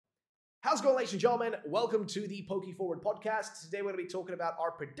How's it going, ladies and gentlemen? Welcome to the PokeForward Podcast. Today we're going to be talking about our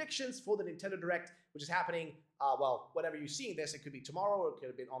predictions for the Nintendo Direct, which is happening, whenever you're seeing this. It could be tomorrow or it could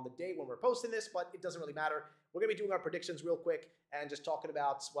have been on the day when we're posting this, but it doesn't really matter. We're going to be doing our predictions real quick and just talking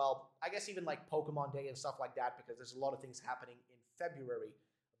about, I guess even like Pokemon Day and stuff like that, because there's a lot of things happening in February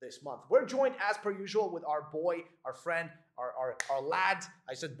this month. We're joined, as per usual, with our boy, our friend, our lad.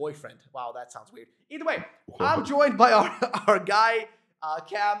 I said boyfriend. Wow, that sounds weird. Either way, I'm joined by our guy,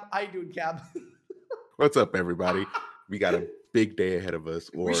 Cam. How you doing, Cam? What's up, everybody? We got a big day ahead of us,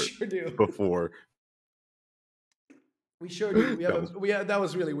 or we sure do. Before. We sure do. That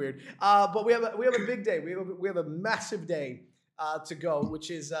was really weird. But we have a big day. We have a massive day to go, which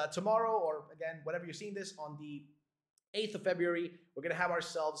is tomorrow, or again, whenever you're seeing this, on the 8th of February. We're gonna have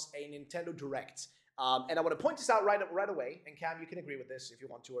ourselves a Nintendo Direct. And I want to point this out right away. And Cam, you can agree with this if you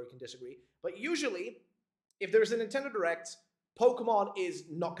want to, or you can disagree. But usually, if there's a Nintendo Direct, Pokemon is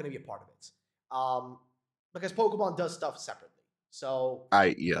not going to be a part of it, because Pokemon does stuff separately. So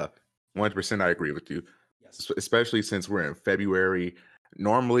 100% I agree with you. Yes, especially since we're in February.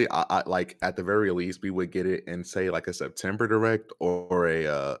 Normally, I like at the very least we would get it in say like a September Direct or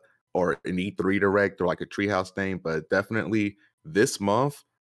an E3 Direct or like a Treehouse thing, but definitely this month,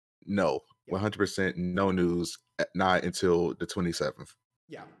 no, 100% no news, not until the 27th.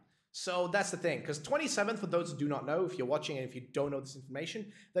 Yeah. So that's the thing, because 27th, for those who do not know, if you're watching and if you don't know this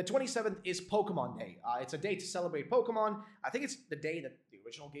information, the 27th is Pokemon Day. It's a day to celebrate Pokemon. I think it's the day that the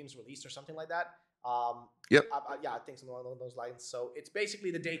original game's released or something like that. Yep. I think something along those lines. So it's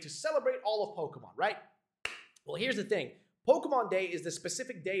basically the day to celebrate all of Pokemon, right? Well, here's the thing. Pokemon Day is the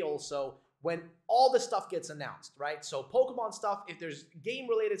specific day also when all the stuff gets announced, right? So Pokemon stuff, if there's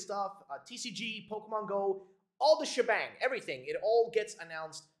game-related stuff, TCG, Pokemon Go, all the shebang, everything, it all gets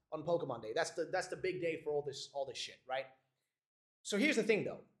announced on Pokemon Day. That's the big day for all this shit, right? So here's the thing,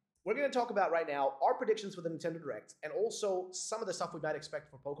 though. We're going to talk about right now our predictions for the Nintendo Direct, and also some of the stuff we might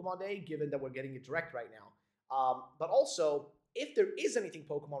expect for Pokemon Day, given that we're getting it direct right now. But also, if there is anything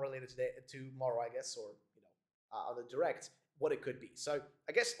Pokemon related tomorrow, I guess, or on the Direct, what it could be. So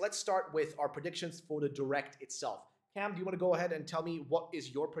I guess let's start with our predictions for the Direct itself. Cam, do you want to go ahead and tell me what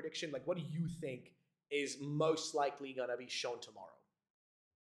is your prediction? Like, what do you think is most likely going to be shown tomorrow?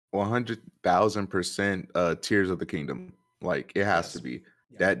 100,000% Tears of the Kingdom. Like it has to be.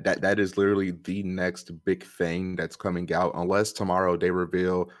 Yeah. That is literally the next big thing that's coming out, unless tomorrow they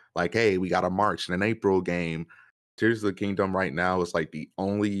reveal like, hey, we got a March and an April game. Tears of the Kingdom right now is like the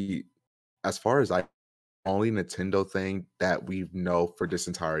only, as far as only Nintendo thing that we know for this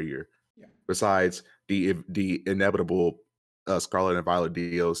entire year. Yeah. Besides the inevitable Scarlet and Violet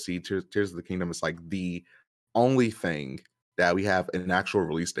DLC, Tears of the Kingdom is like the only thing that we have an actual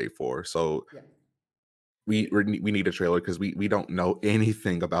release date for. So yeah. we need a trailer, because we don't know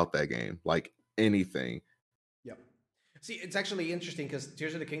anything about that game, like anything. Yeah. See, it's actually interesting because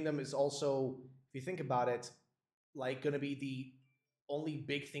Tears of the Kingdom is also, if you think about it, like going to be the only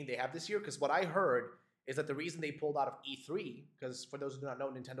big thing they have this year. Because what I heard is that the reason they pulled out of E3, because for those who do not know,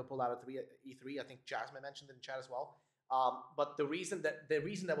 Nintendo pulled out of E3. I think Jasmine mentioned it in chat as well. But the reason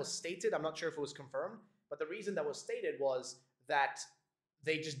that was stated, I'm not sure if it was confirmed, but the reason that was stated was that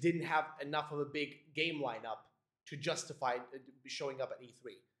they just didn't have enough of a big game lineup to justify showing up at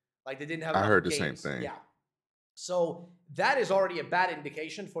E3. Like they didn't have enough I heard the games. same thing. Yeah. So that is already a bad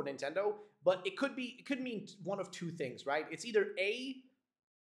indication for Nintendo, but it could mean one of two things, right? It's either A,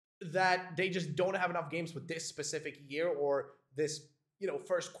 that they just don't have enough games for this specific year, or this,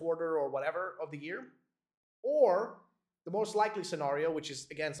 first quarter or whatever of the year, or the most likely scenario, which is,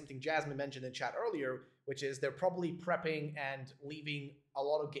 again, something Jasmine mentioned in chat earlier, which is they're probably prepping and leaving a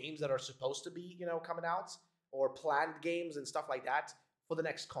lot of games that are supposed to be, coming out, or planned games and stuff like that for the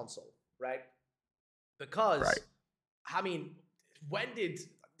next console, right? Because, right. I mean, when did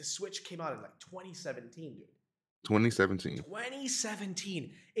the Switch came out in like 2017, dude?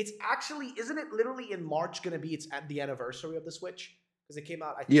 2017. It's actually, isn't it literally in March going to be at the anniversary of the Switch? Because it came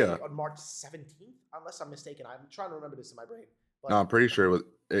out, I think, on March 17th, unless I'm mistaken. I'm trying to remember this in my brain. But, no, I'm pretty sure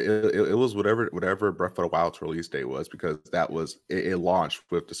it was whatever Breath of the Wild's release date was, because that was it launched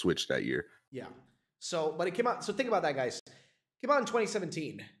with the Switch that year. Yeah. So, but it came out. So think about that, guys. It came out in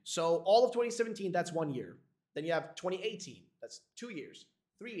 2017. So all of 2017, that's 1 year. Then you have 2018. That's 2 years,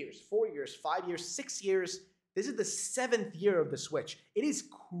 3 years, 4 years, 5 years, 6 years. This is the 7th year of the Switch. It is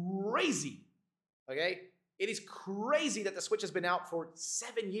crazy. Okay? It is crazy that the Switch has been out for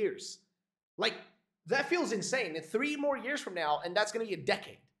 7 years. Like, that feels insane. In 3 more years from now, and that's going to be a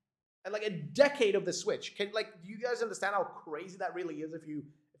decade. And like a decade of the Switch. Do you guys understand how crazy that really is if you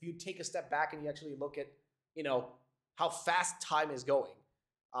take a step back and you actually look at, how fast time is going?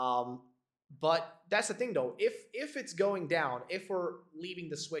 But that's the thing, though. If it's going down, if we're leaving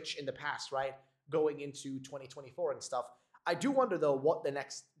the Switch in the past, right, going into 2024 and stuff, I do wonder though what the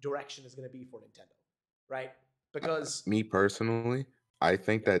next direction is going to be for Nintendo, right? Because Me personally, I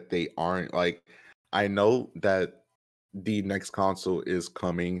think yeah, that they aren't like. I know that the next console is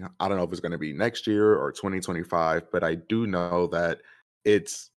coming. I don't know if it's going to be next year or 2025, but I do know that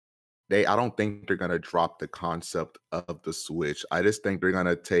it's they I don't think they're gonna drop the concept of the Switch. I just think they're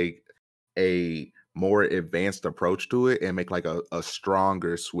gonna take a more advanced approach to it and make like a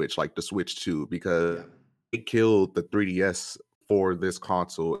stronger Switch, like the Switch 2, because yeah, it killed the 3DS for this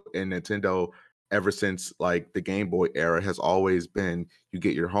console. And Nintendo, ever since like the Game Boy era, has always been you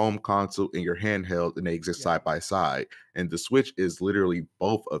get your home console and your handheld, and they exist yeah, side by side. And the Switch is literally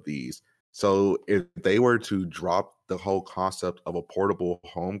both of these. So if they were to drop the whole concept of a portable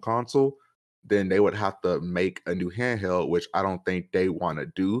home console, then they would have to make a new handheld, which I don't think they want to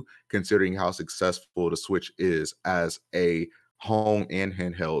do, considering how successful the Switch is as a home and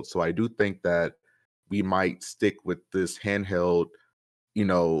handheld. So I do think that we might stick with this handheld,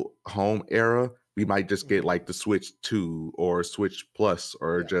 home era. We might just get mhm, like the Switch 2 or Switch Plus,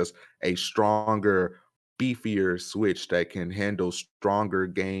 or yeah, just a stronger, beefier Switch that can handle stronger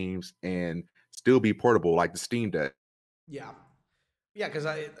games and still be portable, like the Steam Deck. yeah. Yeah, because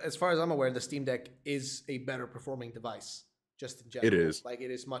as far as I'm aware, the Steam Deck is a better performing device, just in It general. is. Like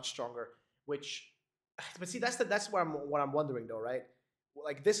it is much stronger. Which, but see, that's what I'm wondering though, right?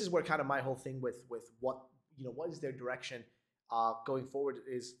 Like this is where kind of my whole thing with what is their direction, going forward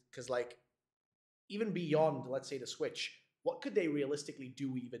is because like even beyond let's say the Switch, what could they realistically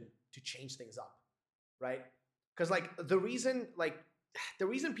do even to change things up, right? Because like the reason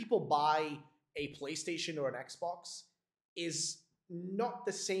people buy a PlayStation or an Xbox is not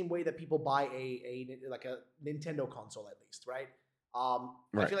the same way that people buy a Nintendo console at least, right? I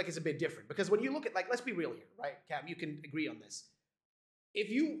Right. feel like it's a bit different because when you look at like let's be real here, right? Cam, you can agree on this. If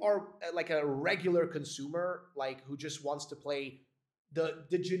you are like a regular consumer, like who just wants to play the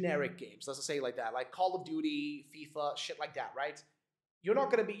generic games, let's just say like that, like Call of Duty, FIFA, shit like that, right? You're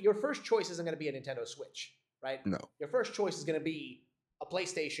not going to be your first choice isn't going to be a Nintendo Switch, right? No. Your first choice is going to be a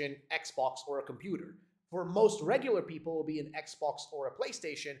PlayStation, Xbox, or a computer. For most regular people, it will be an Xbox or a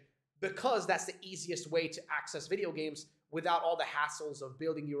PlayStation because that's the easiest way to access video games without all the hassles of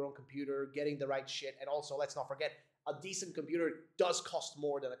building your own computer, getting the right shit, and also let's not forget a decent computer does cost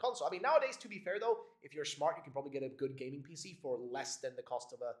more than a console. I mean, nowadays, to be fair though, if you're smart, you can probably get a good gaming PC for less than the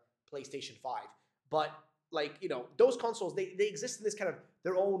cost of a PlayStation 5. But like, those consoles, they exist in this kind of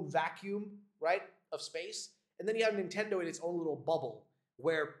their own vacuum, right, of space. And then you have Nintendo in its own little bubble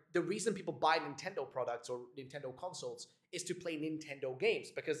where the reason people buy Nintendo products or Nintendo consoles is to play Nintendo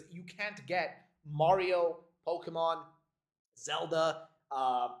games because you can't get Mario, Pokemon, Zelda,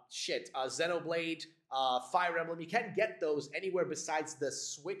 Xenoblade, Fire Emblem. You can't get those anywhere besides the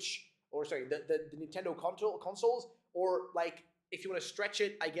Switch or sorry, the Nintendo consoles. Or like, if you want to stretch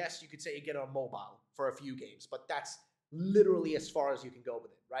it, I guess you could say you get it on mobile for a few games, but that's literally as far as you can go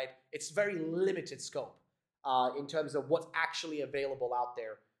with it, right? It's very limited scope in terms of what's actually available out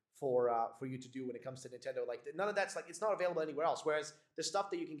there for you to do when it comes to Nintendo. Like none of that's like it's not available anywhere else. Whereas the stuff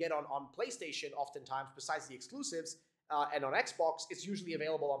that you can get on PlayStation, oftentimes, besides the exclusives, and on Xbox, it's usually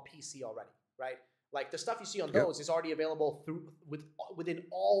available on PC already, right? Like the stuff you see on Yep. those is already available within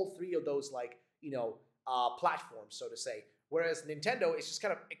all three of those platforms, so to say. Whereas Nintendo is just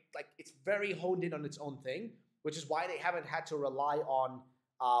kind of like it's very honed in on its own thing, which is why they haven't had to rely on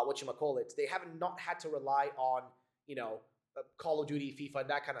They haven't not had to rely on Call of Duty, FIFA, and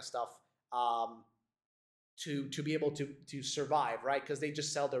that kind of stuff to be able to survive, right? Because they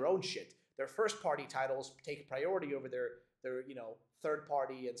just sell their own shit. Their first party titles take priority over their third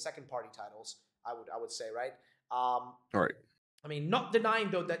party and second party titles. I would say, right? All right. I mean, not denying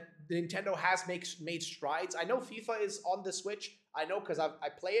though that Nintendo has made strides. I know FIFA is on the Switch. I know because I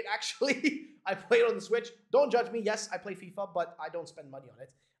play it actually. I play it on the Switch. Don't judge me. Yes, I play FIFA, but I don't spend money on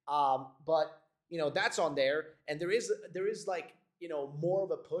it. But that's on there, and there is like more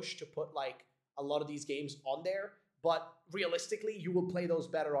of a push to put like a lot of these games on there. But realistically, you will play those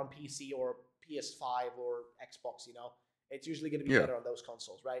better on PC or PS5 or Xbox. It's usually going to be Yeah. better on those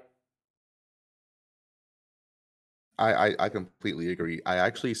consoles, right? I completely agree. I Yeah.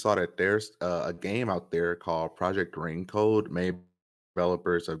 actually saw that there's a game out there called Project Rain made by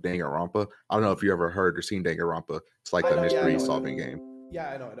developers of Danganronpa. I don't know if you ever heard or seen Danganronpa. It's like I a know. Yeah, I mystery know it. solving game. Yeah,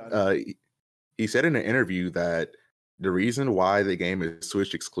 I know it. I know Uh, it. he said in an interview that the reason why the game is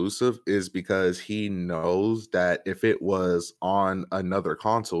Switch exclusive is because he knows that if it was on another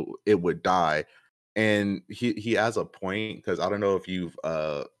console, it would die. And he has a point, because I don't know if you've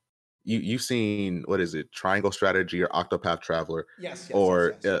you've seen, what is it, Triangle Strategy or Octopath Traveler, Yes, yes, yes, or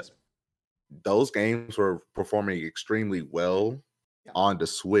yes, yes. those games were performing extremely well Yeah, on the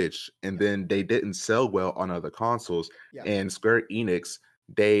Switch, and yeah, then they didn't sell well on other consoles. yeah. And Square Enix,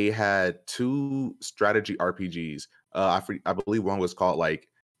 they had two strategy RPGs. I believe one was called like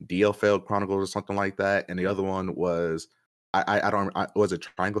DLFL Chronicles or something like that, and the Mm-hmm. other one was was it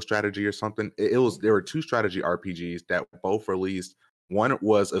Triangle Strategy or something? It was Mm-hmm. there were two strategy RPGs that both released. One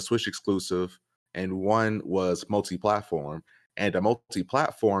was a Switch exclusive, and one was multi-platform. And a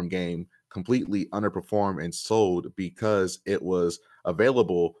multi-platform game completely underperformed and sold because it was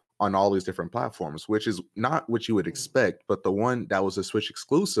available on all these different platforms, which is not what you would Mm-hmm. expect. But the one that was a Switch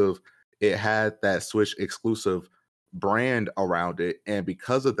exclusive, it had that Switch exclusive brand around it, and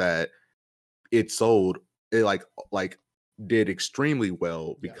because of that, it sold. It like did extremely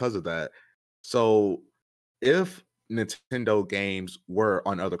well Yeah, because of that. So if Nintendo games were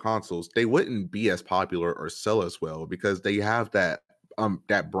on other consoles, they wouldn't be as popular or sell as well because they have that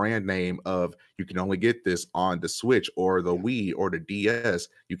brand name of, you can only get this on the Switch or the yeah. Wii or the DS.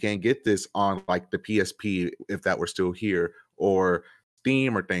 You can't get this on like the PSP if that were still here, or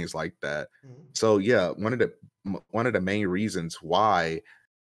Steam or things like that. Mm-hmm. So yeah, one of the main reasons why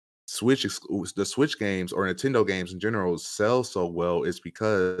the Switch games or Nintendo games in general sell so well is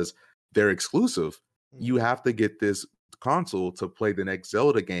because they're exclusive. Mm-hmm. You have to get this console to play the next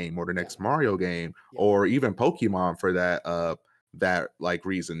Zelda game or the Yeah, next Mario game yeah, or even Pokemon for that like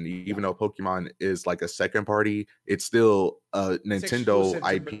reason. yeah. Even though Pokemon is like a second party, it's still a It's Nintendo exclusive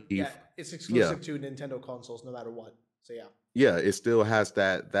to, but IP. yeah, it's Yeah, exclusive to Nintendo consoles no matter what. So yeah. yeah, it still has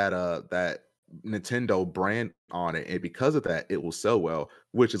that Nintendo brand on it, and because of that, it will sell well.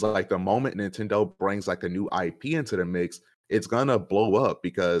 Which is like the moment Nintendo brings like a new IP into the mix, it's gonna blow up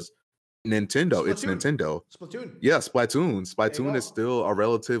because it's Splatoon, Nintendo. Splatoon. Yeah, Splatoon. There you Splatoon is go. still a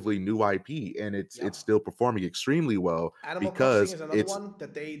relatively new IP, and Yeah. it's still performing extremely well Animal Crossing because is another it's one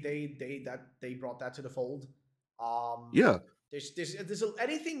that they brought that to the fold. Um, yeah.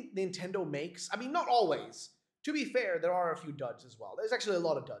 anything Nintendo makes. I mean, not always. To be fair, there are a few duds as well. There's actually a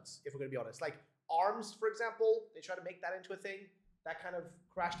lot of duds, if we're gonna be honest. Like ARMS, for example, they try to make that into a thing that kind of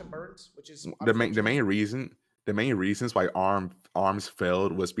crashed and burned, which is The unfortunate. main reasons why Arms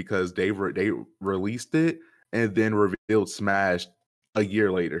failed was because they released it and then revealed Smash a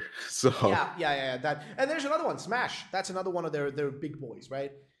year later. So Yeah. That, and there's another one, Smash. That's another one of their big boys,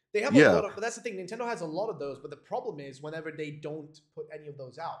 right? They have a yeah, lot of, but that's the thing. Nintendo has a lot of those, but the problem is whenever they don't put any of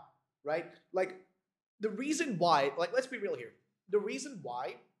those out, right? Like the reason why, like let's be real here. The reason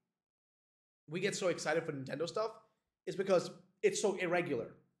why we get so excited for Nintendo stuff is because it's so irregular,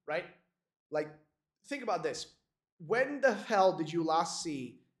 right? Like think about this. When the hell did you last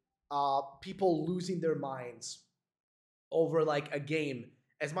see people losing their minds over like a game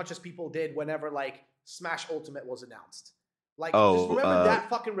as much as people did whenever like Smash Ultimate was announced? Like, just oh remember that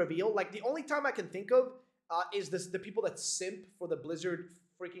fucking reveal. Like, the only time I can think of is the people that simp for the Blizzard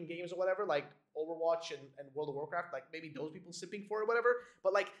freaking games or whatever, like Overwatch and World of Warcraft. Like, maybe those people simping for it or whatever.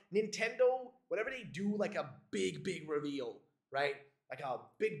 But like Nintendo, whenever they do like a big reveal, right? Like a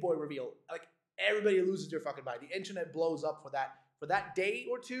big boy reveal, like everybody loses their fucking mind. The internet blows up for that day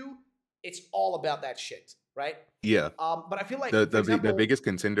or two. It's all about that shit, right? yeah. But I feel like, The for the example, biggest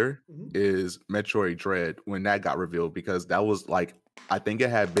contender mhm, is Metroid Dread when that got revealed, because that was like, I think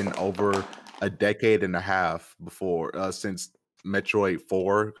it had been over a decade and a half before, since Metroid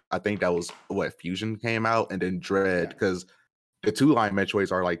 4. I think that was what Fusion came out, and then Dread, yeah, because the two line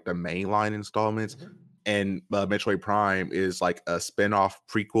Metroids are like the main line installments, mhm. and Metroid Prime is like a spin-off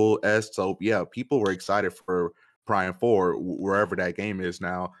prequel s. So yeah, people were excited for Prime 4 wherever that game is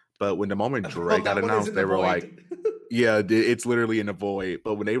now. But when the moment Well, Dread got that one is announced, in the they were like, void. yeah, it's literally in the void.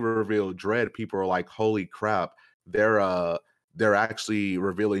 But when they revealed Dread, people are like, holy crap, they're actually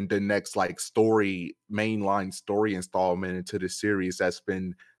revealing the next like mainline story installment into the series that's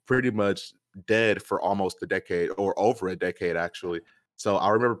been pretty much dead for almost a decade, or over a decade Yeah, actually. So I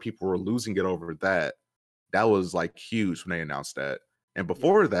remember people were losing it over that. That was like huge when they announced that. And yeah,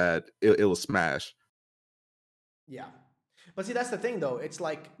 before that, it was Smash. yeah. But see, that's the thing, though. It's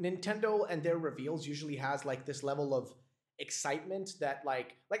like Nintendo and their reveals usually has like this level of excitement that,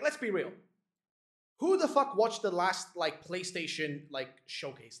 like let's be real. Who the fuck watched the last like PlayStation like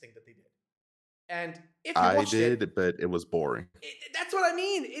showcase thing that they did? And if you I watched it, did, but it was boring. that's what I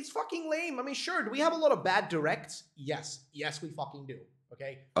mean. It's fucking lame. I mean, sure, do we have a lot of bad directs? Yes, we fucking do.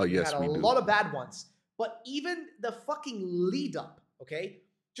 Okay, Oh we've had yes, a we do. lot of bad ones, but even the fucking lead up, okay,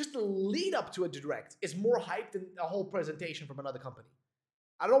 just the lead up to a direct is more hype than a whole presentation from another company.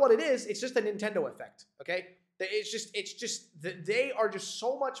 I don't know what it is. It's just a Nintendo effect. Okay, It's just that they are just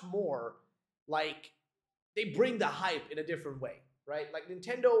so much more like they bring the hype in a different way, right? Like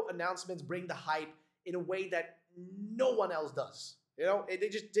Nintendo announcements bring the hype in a way that no one else does. You know, they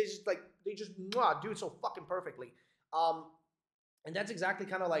just do it so fucking perfectly. And that's exactly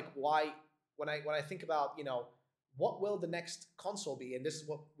kind of like why when I think about, you know, what will the next console be, and this is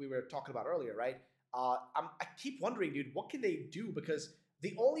what we were talking about earlier, right? I keep wondering, dude, what can they do? Because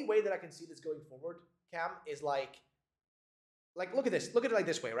the only way that I can see this going forward, Cam, is like look at this. Look at it like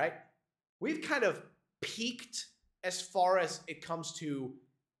this way, right? We've kind of peaked as far as it comes to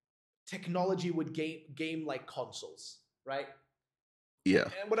technology with game like consoles, right? Yeah.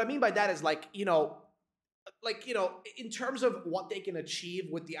 And what I mean by that is like, you know, in terms of what they can achieve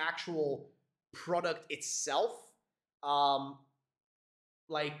with the actual product itself,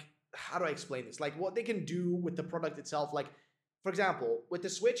 like, how do I explain this? Like, what they can do with the product itself, like, for example, with the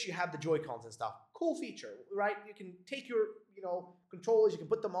Switch, you have the Joy-Cons and stuff. Cool feature, right? You can take your, you know, controllers, you can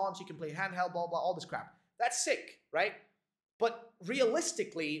put them on so you can play handheld, blah, blah, all this crap. That's sick, right? But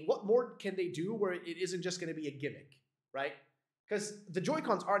realistically, what more can they do where it isn't just going to be a gimmick, right? Because the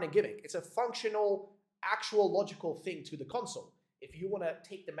Joy-Cons aren't a gimmick. It's a functional, actual, logical thing to the console. If you want to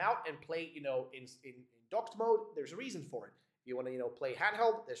take them out and play, you know, in docked mode, there's a reason for it. If you want to, you know, play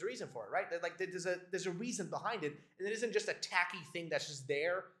handheld, there's a reason for it, right? Like there's a reason behind it, and it isn't just a tacky thing that's just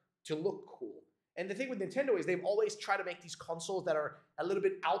there to look cool. And the thing with Nintendo is they've always tried to make these consoles that are a little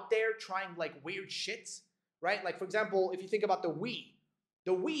bit out there, trying like weird shits, right? Like, for example, if you think about the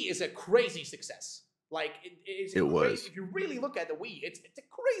Wii is a crazy success. Like it was. If you really look at the Wii, it's a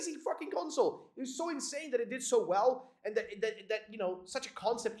crazy fucking console. It was so insane that it did so well, and that you know, such a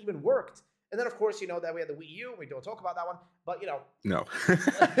concept even worked. And then, of course, you know that we had the Wii U. We don't talk about that one, but you know, no.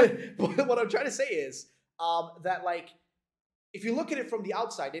 But what I'm trying to say is that, like, if you look at it from the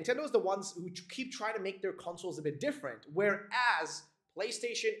outside, Nintendo is the ones who keep trying to make their consoles a bit different, whereas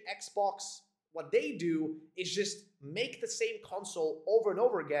PlayStation, Xbox, what they do is just make the same console over and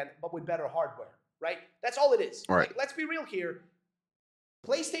over again, but with better hardware, right? That's all it is. Right. Like, let's be real here.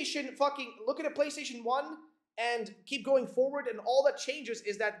 PlayStation look at a PlayStation 1 and keep going forward, and all that changes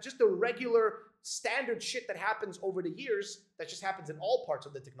is that just the regular standard shit that happens over the years, that just happens in all parts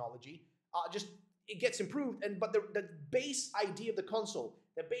of the technology, just it gets improved. But the base idea of the console,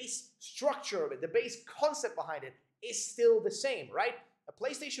 the base structure of it, the base concept behind it is still the same, right? A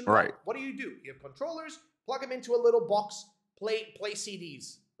PlayStation 1, right. What do? You have controllers, plug them into a little box, play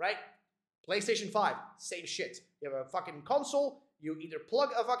CDs, right? PlayStation 5, same shit. You have a fucking console, you either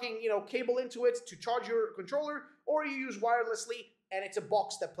plug a fucking, you know, cable into it to charge your controller, or you use wirelessly, and it's a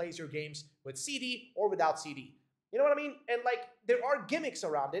box that plays your games with CD or without CD. You know what I mean? And like, there are gimmicks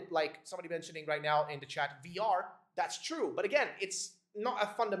around it, like somebody mentioning right now in the chat, VR, that's true. But again, it's not a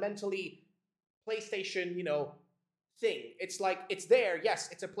fundamentally PlayStation, you know, thing. It's like, it's there, yes,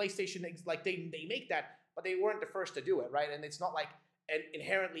 it's a PlayStation, like they make that, but they weren't the first to do it, right? And it's not like an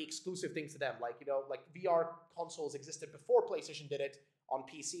inherently exclusive thing to them. Like, you know, like VR consoles existed before PlayStation did it on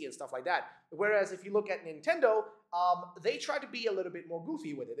PC and stuff like that. Whereas if you look at Nintendo, they try to be a little bit more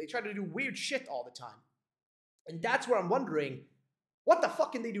goofy with it. They try to do weird shit all the time. And that's where I'm wondering, what the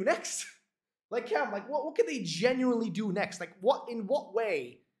fuck can they do next? Like, Cam, like, what can they genuinely do next? Like, in what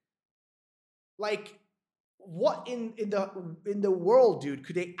way? Like, what in the world, dude,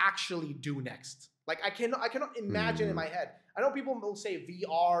 could they actually do next? Like, I cannot imagine in my head. I know people will say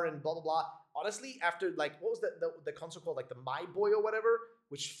VR and blah blah blah. Honestly, after, like, what was the console called, like the My Boy or whatever,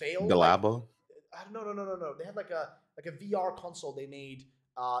 which failed. The like, Labo? No. They had like a VR console they made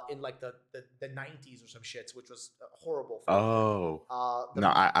in like the 90s or some shits, which was horrible. No,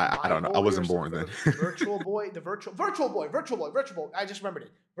 I don't know. I wasn't born then. Virtual Boy. I just remembered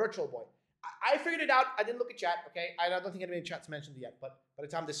it. Virtual Boy. I figured it out. I didn't look at chat, okay? I don't think anybody in chat's mentioned it yet, but by the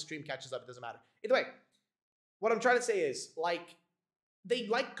time this stream catches up, it doesn't matter. Either way, what I'm trying to say is, like, they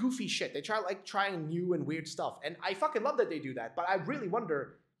like goofy shit. They trying new and weird stuff. And I fucking love that they do that. But I really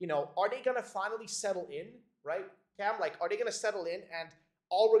wonder, you know, are they going to finally settle in, right, Cam? Like, are they going to settle in, and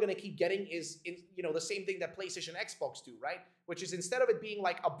all we're going to keep getting is, you know, the same thing that PlayStation, Xbox do, right? Which is, instead of it being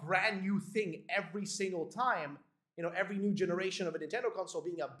like a brand new thing every single time, you know, every new generation of a Nintendo console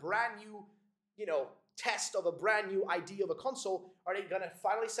being a brand new, you know, test of a brand new idea of a console, are they going to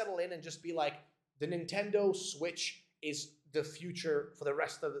finally settle in and just be like, the Nintendo Switch is the future for the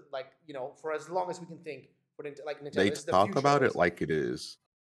rest of, like, you know, for as long as we can think, for like Nintendo. They talk about it like it is.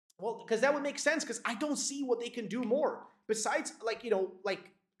 Well, because that would make sense, because I don't see what they can do more besides, like, you know, like,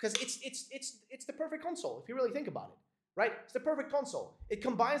 because it's the perfect console if you really think about it, right? It's the perfect console. It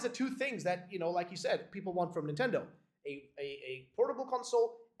combines the two things that, you know, like you said, people want from Nintendo: a portable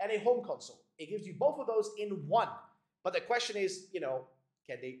console and a home console. It gives you both of those in one. But the question is,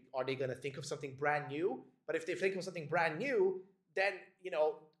 are they going to think of something brand new? But if they think of something brand new, then,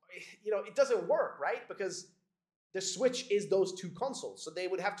 it doesn't work, right? Because the Switch is those two consoles. So they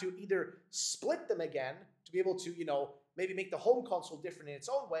would have to either split them again to be able to, maybe make the home console different in its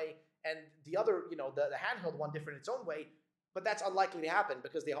own way and the other, the handheld one different in its own way. But that's unlikely to happen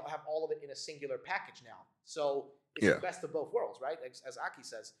because they have all of it in a singular package now. So it's the best of both worlds, right? As Aki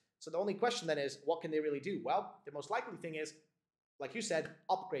says. So the only question then is, what can they really do? Well, the most likely thing is, like you said,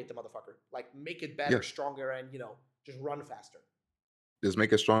 upgrade the motherfucker. Like, make it better, stronger, and, just run faster. Just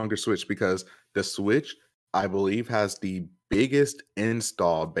make a stronger Switch, because the Switch, I believe, has the biggest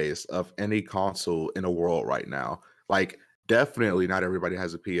install base of any console in the world right now. Like, definitely not everybody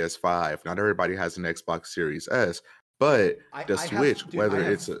has a PS5. Not everybody has an Xbox Series S. But the Switch,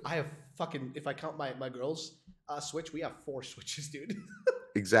 I have fucking, if I count my girls' Switch, we have 4 Switches, dude.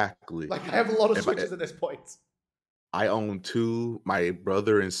 Exactly. Like, I have a lot of Switches at this point. I own 2. My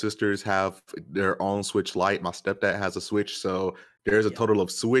brother and sisters have their own Switch Lite. My stepdad has a Switch. So there's a total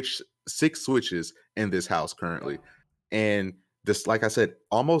of 6 Switches in this house currently. And this, like I said,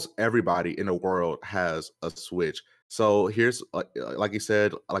 almost everybody in the world has a Switch. So here's, like you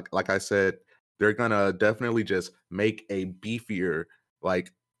said, like I said, they're gonna definitely just make a beefier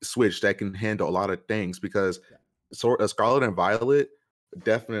like Switch that can handle a lot of things, because Scarlet and Violet,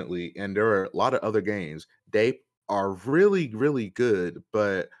 definitely, and there are a lot of other games. They are really, really good,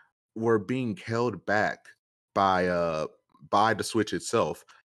 but were being held back by the Switch itself.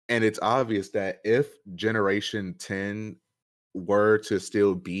 And it's obvious that if Generation 10 were to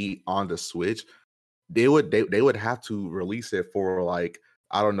still be on the Switch, they would have to release it for, like,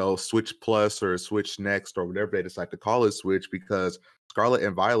 I don't know, Switch Plus or Switch Next or whatever they decide to call it Switch, because Scarlet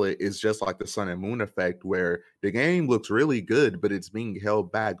and Violet is just like the Sun and Moon effect, where the game looks really good, but it's being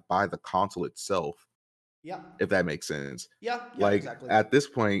held back by the console itself. Yeah. If that makes sense. Yeah, like, exactly. At this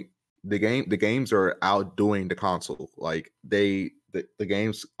point, the games are outdoing the console. Like, the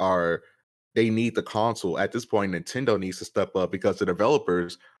games are, they need the console. At this point, Nintendo needs to step up, because the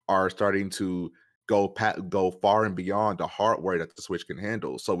developers are starting to go far and beyond the hardware that the Switch can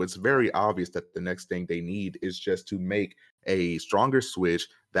handle. So it's very obvious that the next thing they need is just to make a stronger Switch.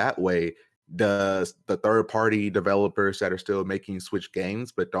 That way, the third party developers that are still making Switch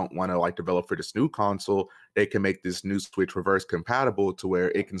games but don't want to, like, develop for this new console, they can make this new Switch reverse compatible to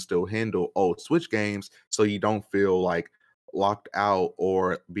where it can still handle old Switch games, so you don't feel like locked out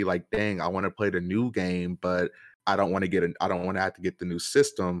or be like, dang, I want to play the new game, but I don't want to have to get the new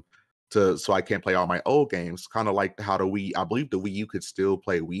system so I can't play all my old games. Kind of like how I believe the Wii U could still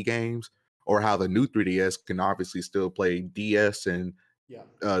play Wii games, or how the new 3DS can obviously still play DS and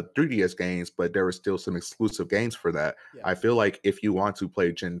 3DS games, but there are still some exclusive games for that. I feel like if you want to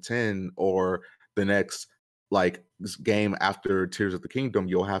play Gen 10 or the next, like, game after Tears of the Kingdom,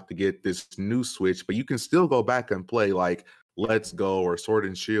 you'll have to get this new Switch, but you can still go back and play, like, Let's Go or Sword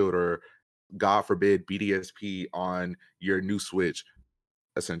and Shield or, God forbid, BDSP on your new Switch,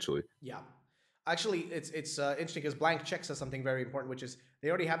 essentially. Yeah. Actually, it's interesting because Blank Check says something very important, which is they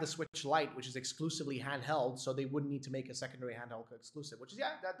already have the Switch Lite, which is exclusively handheld, so they wouldn't need to make a secondary handheld exclusive. Which is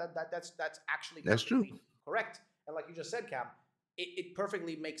that's actually true. Correct. And like you just said, Cam, it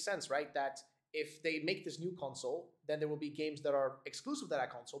perfectly makes sense, right? That if they make this new console, then there will be games that are exclusive to that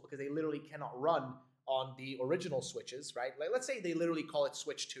console because they literally cannot run on the original Switches, right? Like, let's say they literally call it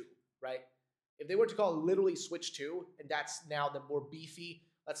Switch 2, right? If they were to call it literally Switch 2, and that's now the more beefy,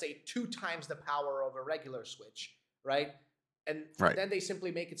 let's say 2 times the power of a regular Switch, right? And then they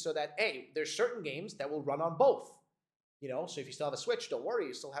simply make it so that, hey, there's certain games that will run on both. So if you still have a Switch, don't worry,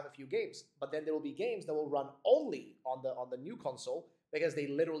 you still have a few games. But then there will be games that will run only on the new console because they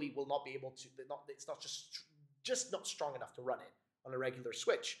literally will not be able to. It's not just not strong enough to run it on a regular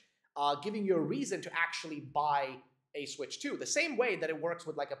Switch, giving you a reason to actually buy a Switch 2. The same way that it works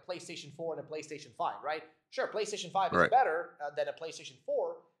with, like, a PlayStation 4 and a PlayStation 5, right? Sure, PlayStation 5 is better than a PlayStation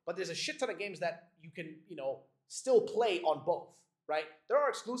 4, but there's a shit ton of games that you can, still play on both, right? There are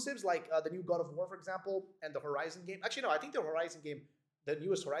exclusives like the new God of War, for example, and the Horizon game. Actually, no, I think the Horizon game, the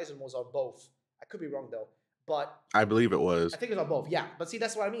newest Horizon, was on both. I could be wrong, though. But I believe it was. I think it was on both, yeah. But see,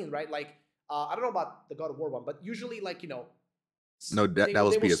 that's what I mean, right? Like, I don't know about the God of War one, but usually, like, no, that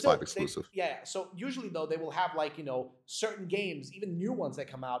was PS5 exclusive. So usually, though, they will have, like, certain games, even new ones that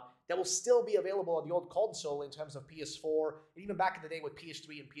come out, that will still be available on the old console in terms of PS4, and even back in the day with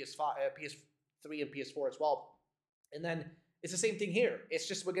PS3 and PS5, PS3 and PS4 as well. And then it's the same thing here. It's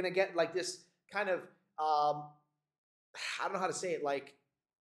just we're gonna get, like, this kind of I don't know how to say it, like,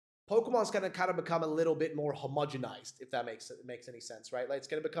 Pokemon's going to kind of become a little bit more homogenized, if that makes any sense, right? Like it's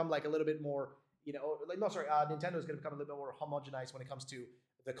going to become like a little bit more, Nintendo's going to become a little bit more homogenized when it comes to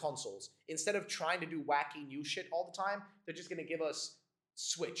the consoles. Instead of trying to do wacky new shit all the time, they're just going to give us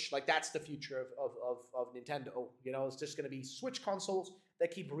Switch. Like that's the future of Nintendo. It's just going to be Switch consoles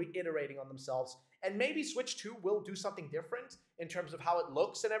that keep reiterating on themselves. And maybe Switch 2 will do something different in terms of how it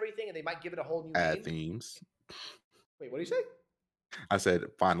looks and everything, and they might give it a whole new add name. Themes. Wait, what do you say? I said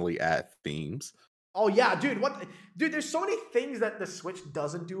finally add themes. Oh yeah, dude. Dude, there's so many things that the Switch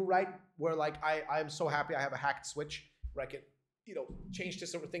doesn't do right. Where like I'm so happy I have a hacked Switch where I can, change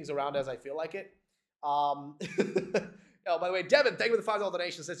just sort of things around as I feel like it. Oh, by the way, Devin, thank you for the $5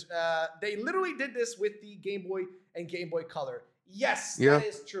 donation. Says they literally did this with the Game Boy and Game Boy Color. Yes, yeah. That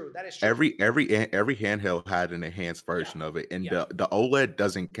is true. That is true. Every handheld had an enhanced version of it, and the OLED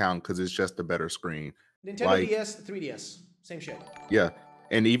doesn't count because it's just a better screen. Nintendo DS, 3DS, same shit. Yeah,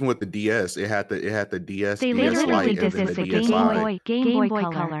 and even with the DS, it had the DS, they DS Lite, and then the DS Game Boy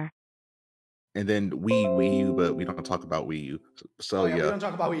Color. And then Wii U, but we don't talk about Wii U. So we don't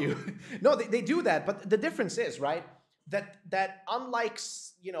talk about Wii U. No, they do that, but the difference is right that unlike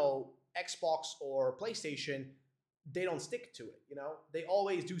Xbox or PlayStation, they don't stick to it. They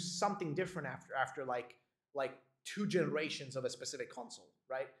always do something different after like 2 generations of a specific console,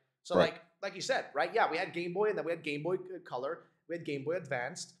 right? So like you said, right? Yeah, we had Game Boy, and then we had Game Boy Color, we had Game Boy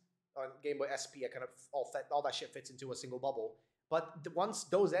Advanced, Game Boy SP. Kind of all that shit fits into a single bubble. But once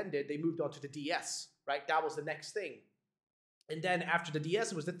those ended, they moved on to the DS, right? That was the next thing. And then after the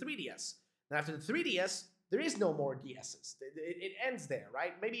DS, it was the 3DS. And after the 3DS, there is no more DSs. It ends there,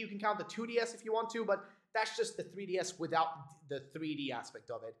 right? Maybe you can count the 2DS if you want to, but that's just the 3DS without the 3D aspect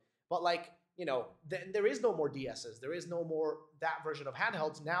of it. But like, there is no more DSs. There is no more that version of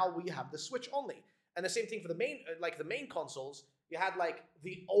handhelds. Now we have the Switch only. And the same thing for the main consoles. You had like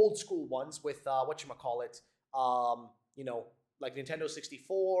the old school ones with like Nintendo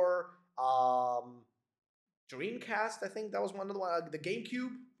 64, Dreamcast. I think that was one of the ones. The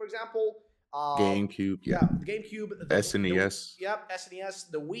GameCube, for example. GameCube, yeah. The GameCube. SNES. SNES.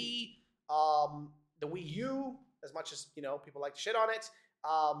 The Wii. The Wii U. As much as people like to shit on it.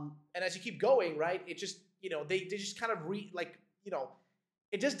 And as you keep going, right, it just they just kind of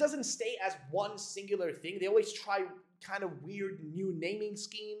it just doesn't stay as one singular thing. They always try kind of weird new naming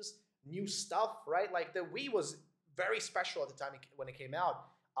schemes, new stuff, right? Like the Wii was very special at the time when it came out.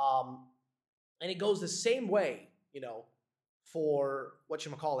 And it goes the same way, for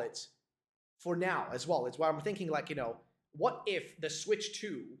for now as well. It's why I'm thinking like, what if the Switch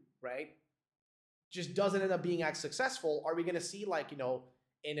 2, right, just doesn't end up being as successful? Are we going to see like,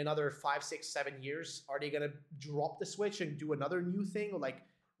 in another 5, 6, 7 years, are they going to drop the Switch and do another new thing? Or like,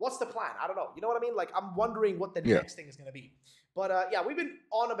 what's the plan? I don't know. You know what I mean? Like, I'm wondering what the next thing is going to be. But we've been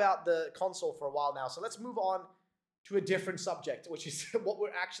on about the console for a while now. So let's move on to a different subject, which is what we're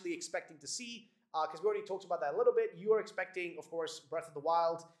actually expecting to see. Because we already talked about that a little bit. You are expecting, of course, Breath of the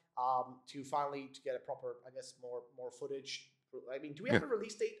Wild to finally get a proper, I guess, more footage. I mean, do we have a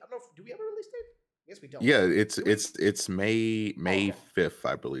release date? I don't know. Do we have a release date? I guess we don't. Yeah, it's May 5th,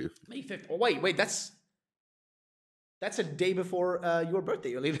 I believe. May 5th. Oh, wait, that's a day before your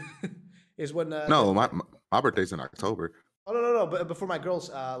birthday. Is when no, my birthday's in October. Oh no! But before my girl's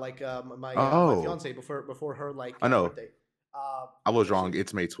my fiance before her I know. birthday. I was wrong.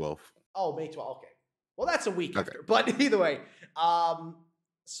 It's May 12th. Oh, May 12th. Okay. Well, that's a week after. But either way,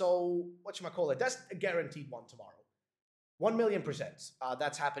 so whatchamacallit? That's a guaranteed one tomorrow. 1,000,000%.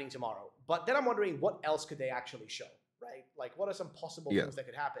 That's happening tomorrow. But then I'm wondering what else could they actually show, right? Like, what are some possible things that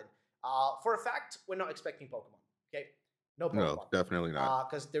could happen? For a fact, we're not expecting Pokemon. Okay, no Pokemon. No, definitely not.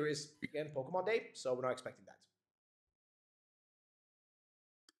 Because there is again Pokemon Day, so we're not expecting that.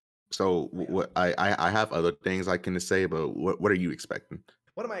 So what I have other things I can say, but what are you expecting?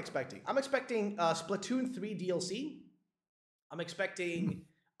 What am I expecting? I'm expecting Splatoon 3 DLC. I'm expecting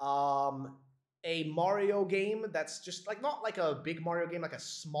a Mario game that's just like not like a big Mario game, like a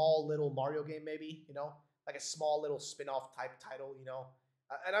small little Mario game, maybe, like a small little spin-off type title,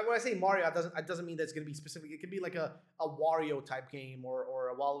 And when I say Mario, it doesn't mean that it's going to be specific. It could be like a Wario type game or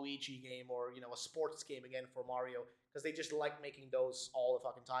a Waluigi game or a sports game again for Mario, because they just like making those all the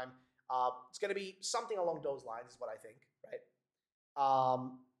fucking time. It's going to be something along those lines, is what I think, right?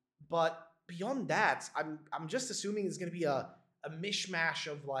 But beyond that, I'm just assuming it's going to be a mishmash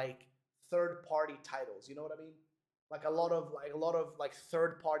of like third-party titles. You know what I mean? Like a lot of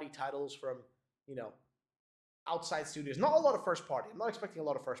third-party titles from outside studios. Not a lot of first party. I'm not expecting a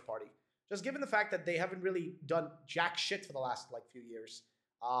lot of first party. Just given the fact that they haven't really done jack shit for the last few years.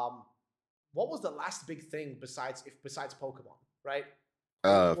 What was the last big thing besides Pokemon, right?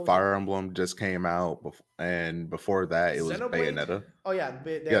 What was it? Fire Emblem just came out, and before that it was Xenoblade? Bayonetta. Oh yeah,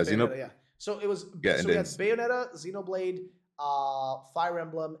 Yeah, Bayonetta. Yeah. So it was. yeah, and So we then had Bayonetta, Xenoblade, Fire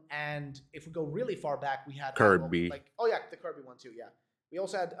Emblem, and if we go really far back, we had Animal. Kirby. Like, oh yeah, the Kirby one too. Yeah. We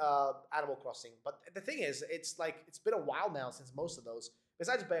also had Animal Crossing. But the thing is, it's like it's been a while now since most of those,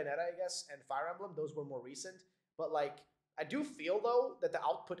 besides Bayonetta, I guess, and Fire Emblem, those were more recent. But like, I do feel though that the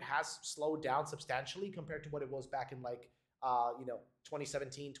output has slowed down substantially compared to what it was back in like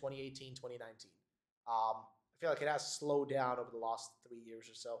 2017, 2018, 2019. I feel like it has slowed down over the last 3 years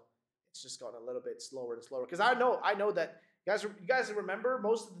or so. It's just gotten a little bit slower and slower. Because I know that you guys remember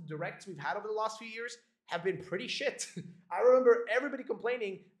most of the directs we've had over the last few years have been pretty shit. I remember everybody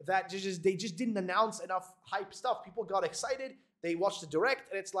complaining that they just didn't announce enough hype stuff. People got excited. They watched the direct,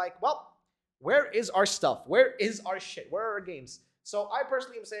 and it's like, well, where is our stuff? Where is our shit? Where are our games? So I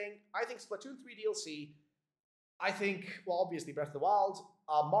personally am saying, I think Splatoon 3 DLC. I think, well, obviously Breath of the Wild,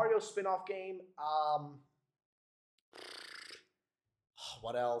 Mario spin-off game.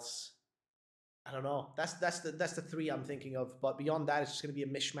 What else? I don't know. That's the three I'm thinking of. But beyond that, it's just going to be a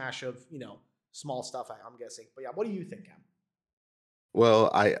mishmash of small stuff. I'm guessing. But yeah, what do you think, Cam?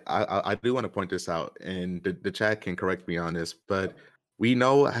 Well, I do want to point this out, and the chat can correct me on this, but we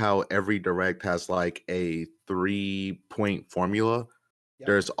know how every direct has like a 3-point formula. Yep.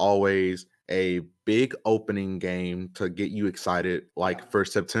 There's always a big opening game to get you excited. Like for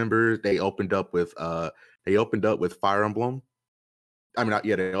September, they opened up with Fire Emblem. I mean,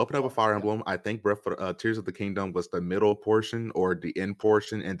 they opened up with Fire Emblem. I think Tears of the Kingdom was the middle portion or the end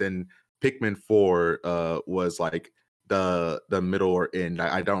portion, and then Pikmin 4 was like the middle or end.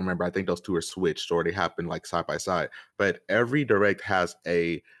 I don't remember. I think those two are switched or they happen like side by side. But every direct has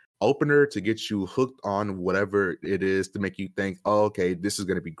a opener to get you hooked on whatever it is to make you think, oh, okay, this is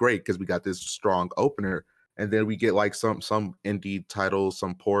going to be great because we got this strong opener. And then we get like some indie titles,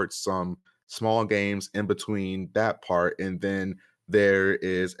 some ports, some small games in between that part. And then there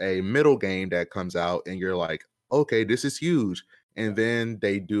is a middle game that comes out and you're like, okay, this is huge. And then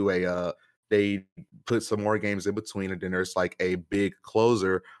they do they put some more games in between, and then there's like a big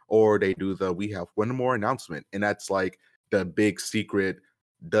closer, or they do we have one more announcement. And that's like the big secret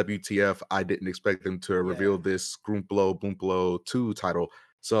WTF, I didn't expect them to reveal this Scroomplo Boomplo 2 title.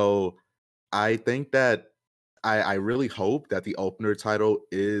 So I think that I really hope that the opener title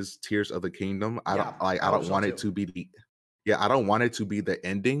is Tears of the Kingdom. I don't want it to be I don't want it to be the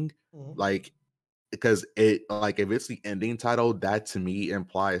ending. Like, because it like if it's the ending title, that to me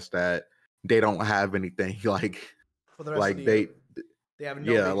implies that they don't have anything like for the rest of the year. They have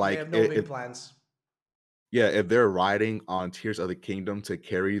no big plans. Yeah, if they're riding on Tears of the Kingdom to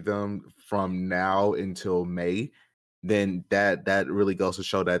carry them from now until May, then that really goes to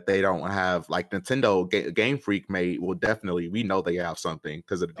show that they don't have like Nintendo Game Freak will definitely, we know they have something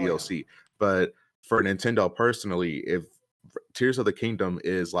because of the DLC. But for Nintendo personally, if Tears of the Kingdom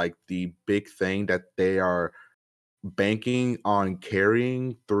is like the big thing that they are banking on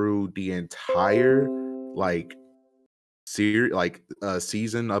carrying through the entire like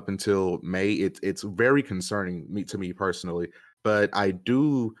season up until May, it's very concerning to me personally. But I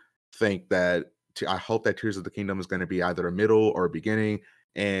do think that I hope that Tears of the Kingdom is going to be either a middle or a beginning,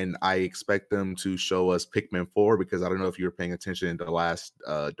 and I expect them to show us Pikmin 4, because I don't know if you were paying attention in the last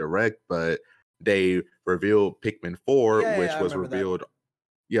direct, but they revealed Pikmin 4, which was revealed.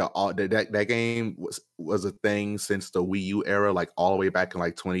 That game was a thing since the Wii U era, like all the way back in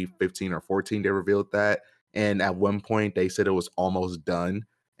like 2015 or 14. They revealed that, and at one point they said it was almost done,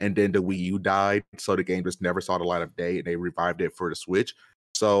 and then the Wii U died, so the game just never saw the light of day, and they revived it for the Switch.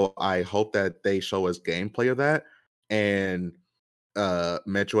 So I hope that they show us gameplay of that. And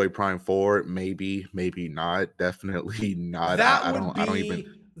Metroid Prime 4, maybe not, definitely not.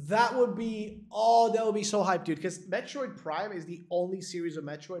 That would be so hyped, dude, because Metroid Prime is the only series of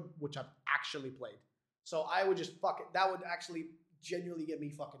Metroid which I've actually played. So I would just that would actually genuinely get me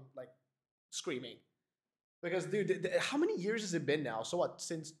fucking like screaming. Because dude, how many years has it been now? So what,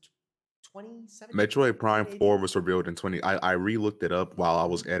 since 2017? Metroid Prime 4 was revealed in I re-looked it up while I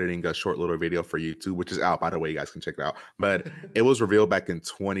was editing a short little video for YouTube, which is out, by the way. You guys can check it out. But it was revealed back in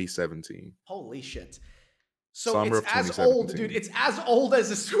 2017. Holy shit. So summer it's as old, dude. It's as old as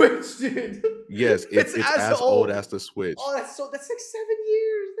the Switch, dude. Yes, it's as old as the Switch. Oh, that's like 7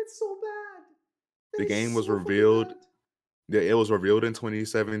 years. That's so bad. The game was revealed. It was revealed in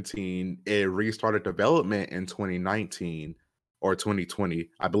 2017. It restarted development in 2019 or 2020.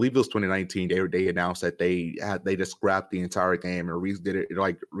 I believe it was 2019. They announced that they just scrapped the entire game and redid it,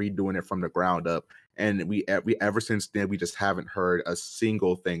 like redoing it from the ground up. And we ever since then, we just haven't heard a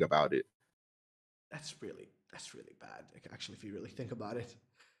single thing about it. That's That's really bad. Like, actually, if you really think about it.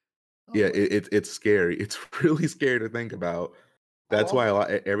 Oh, Yeah, well. it's scary. It's really scary to think about. Oh, That's why well.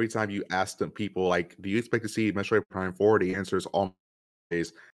 every time you ask them people like, "Do you expect to see Metroid Prime 4?" The answer is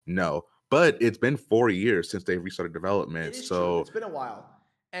always no. But it's been 4 years since they've restarted It development, is true. so It's been a while.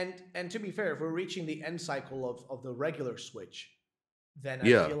 And to be fair, if we're reaching the end cycle of the regular Switch, then I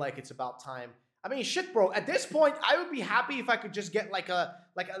yeah. feel like it's about time. I mean, shit, bro. At this point, I would be happy if I could just get like a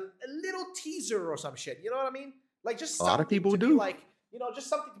little teaser or some shit. You know what I mean? Like just A lot of something people to be do. like, just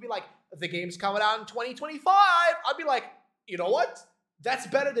something to be like, the game's coming out in 2025. I'd be like, you know what? That's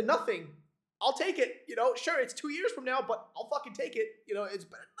better than nothing. I'll take it. Sure, it's 2 years from now, but I'll fucking take it. It's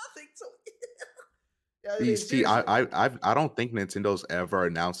better than nothing. So yeah, I You mean, see, seriously. I don't think Nintendo's ever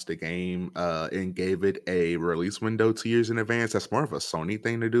announced a game and gave it a release window 2 years in advance. That's more of a Sony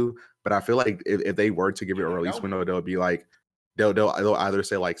thing to do. But I feel like if they were to give it You a never release know. window, they'll be like they'll either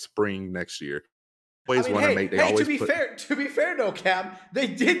say like spring next year. I Always mean, want to make they hey, always put to be fair, though, Cam, they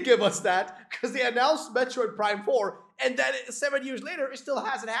did give us that because they announced Metroid Prime 4, and then 7 years later, it still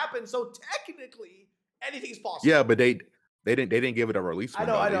hasn't happened. So technically, anything's possible. yeah, but they didn't give it a release I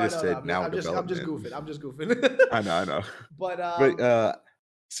know, window. I They know, I just know. said now in I'm just development. goofing. I'm just goofing. I know. But But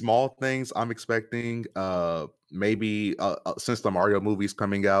small things I'm expecting. Maybe since the Mario movie's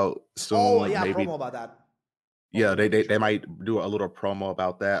coming out oh soon, yeah, promo maybe about that. yeah, Hopefully they, they'll they feature they it. might do a little promo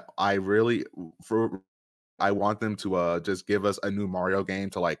about that. I want them to just give us a new Mario game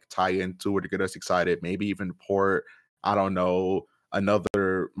to like tie into it to get us excited. Maybe even port, I don't know,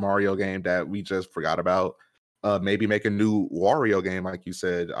 another Mario game that we just forgot about. Maybe make a new Wario game, like you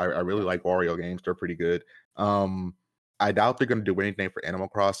said. I really Yeah. like Wario games; they're pretty good. I doubt they're going to do anything for Animal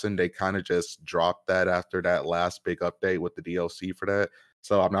Crossing. They kind of just dropped that after that last big update with the DLC for that.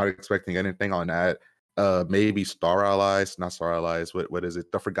 So I'm not expecting anything on that. Maybe Star Allies, not Star Allies. What is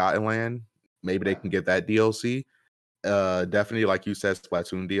it? The Forgotten Land. Maybe they Yeah. can get that DLC. Definitely, like you said,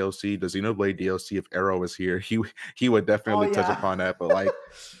 Splatoon DLC. The Xenoblade DLC. If Arrow was here, he would Oh definitely touch yeah. upon that. But like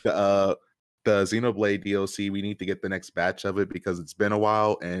the Xenoblade DLC, we need to get the next batch of it because it's been a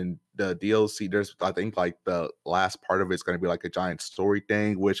while. And the DLC, there's I think like the last part of it's going to be like a giant story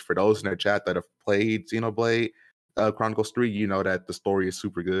thing. Which for those in the chat that have played Xenoblade Chronicles 3, you know that the story is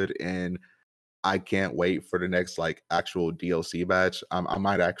super good and I can't wait for the next like actual DLC batch. I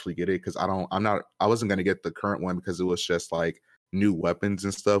might actually get it because I wasn't gonna get the current one because it was just like new weapons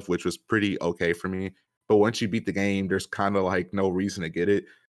and stuff, which was pretty okay for me. But once you beat the game, there's kind of like no reason to get it.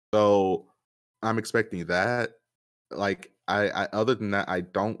 So I'm expecting that. Like I other than that, I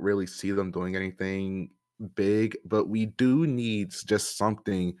don't really see them doing anything big, but we do need just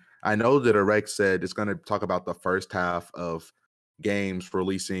something. I know that Irek said it's gonna talk about the first half of games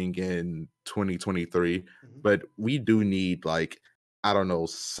releasing in 2023, Mhm. but we do need like I don't know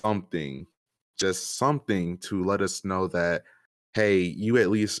something, just something to let us know that hey, you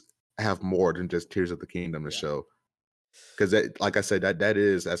at least have more than just Tears of the Kingdom to Yeah. show. Because like I said, that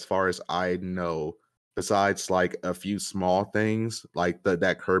is as far as I know. Besides like a few small things, like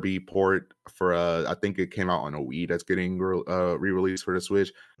that Kirby port for I think it came out on a Wii that's getting re-released for the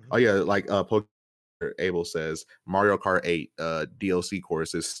Switch. Mhm. Oh yeah, like Abel says, Mario Kart 8 DLC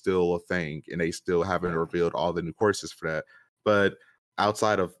course is still a thing, and they still haven't Yeah. revealed all the new courses for that. But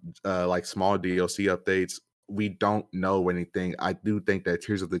outside of like small DLC updates, we don't know anything. I do think that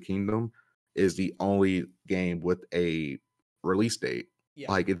Tears of the Kingdom is the only game with a release date. Yeah.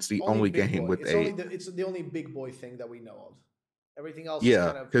 Like it's the Only only big game boy. with a It's the only big boy thing that we know of. Everything else is yeah,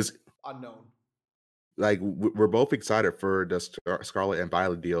 kind of because unknown. like we're both excited for the Scarlet and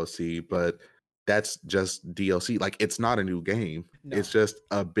Violet DLC, Yeah. but that's just DLC. Like it's not a new game. No. It's just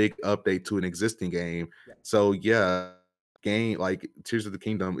a big update to an existing game. Yeah. So yeah, game like Tears of the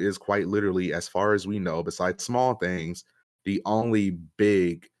Kingdom is quite literally, as far as we know, besides small things, the only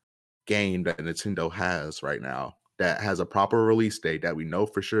big game that Nintendo has right now that has a proper release date that we know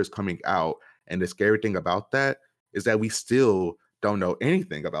for sure is coming out. And the scary thing about that is that we still don't know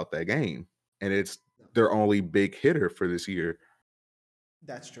anything about that game. And it's No. their only big hitter for this year.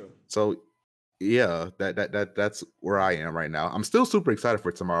 That's true. So yeah, that's where I am right now. I'm still super excited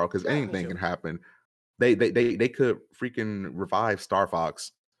for tomorrow because Yeah, me anything too. can happen. They could freaking revive Star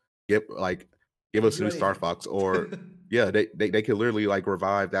Fox, give They can us do new Star anything. Fox, or yeah, they could literally like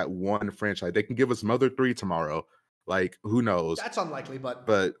revive that one franchise. They can give us Mother 3 tomorrow. Like who knows? That's unlikely, but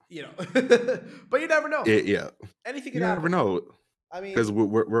But but you never know. yeah, Anything you could never happen. know I mean, because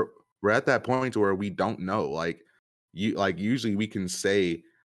we're at that point where we don't know. Like usually we can say,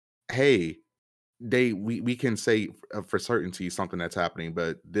 hey, we can say for certainty something that's happening,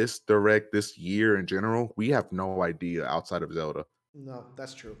 but this year in general, we have no idea outside of Zelda. no,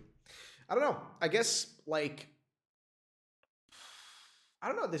 that's true. I don't know. I guess, like, I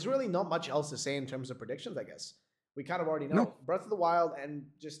don't know. There's really not much else to say in terms of predictions, I guess. We kind of already know. No. Breath of the Wild and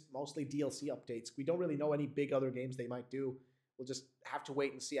just mostly DLC updates. We don't really know any big other games they might do. We'll just have to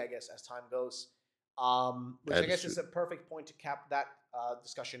wait and see, I guess, as time goes. Which I guess is a perfect point to cap that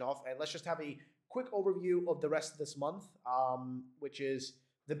discussion off. And let's just have a quick overview of the rest of this month, which is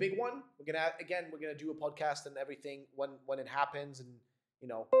the big one. We're gonna do a podcast and everything when it happens, and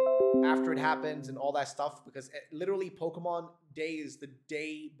after it happens and all that stuff, because literally Pokemon Day is the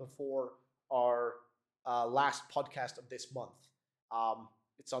day before our last podcast of this month.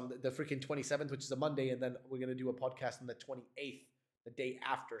 It's on the freaking 27th, which is a Monday, and then we're gonna do a podcast on the 28th, the day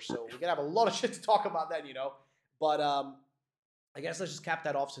after. So we're gonna have a lot of shit to talk about then, But I guess let's just cap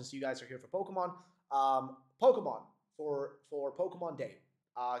that off since you guys are here for Pokemon. Pokemon for Pokemon Day.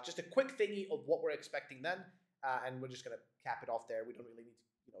 Just a quick thingy of what we're expecting then, and we're just gonna cap it off there. We don't really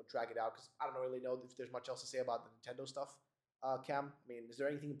need to drag it out because I don't really know if there's much else to say about the Nintendo stuff. Cam, I mean, is there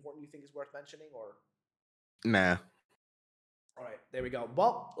anything important you think is worth mentioning, or? Nah. All right, there we go.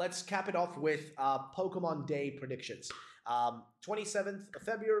 Well, let's cap it off with Pokemon Day predictions. 27th of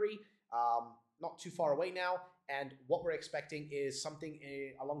February, not too far away now, and what we're expecting is something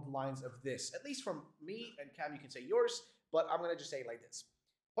along the lines of this. At least from me, and Cam, you can say yours, but I'm going to just say it like this.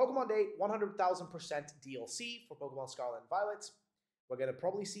 Pokemon Day, 100,000% DLC for Pokemon Scarlet and Violet. We're going to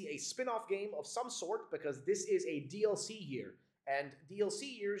probably see a spin-off game of some sort because this is a DLC year, and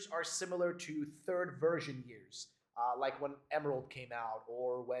DLC years are similar to third version years. Like when Emerald came out,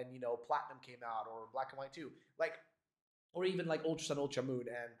 or when Platinum came out, or Black and White 2, or even like Ultra Sun, Ultra Moon,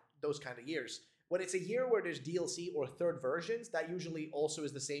 and those kind of years. When it's a year where there's DLC or third versions, that usually also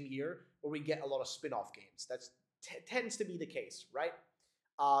is the same year where we get a lot of spin-off games. That tends to be the case, right?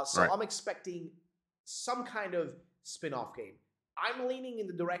 So I'm expecting some kind of spin-off game. I'm leaning in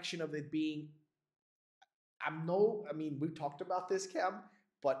the direction of it being. We've talked about this, Cam,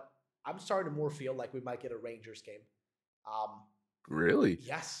 but I'm starting to more feel like we might get a Rangers game. Really?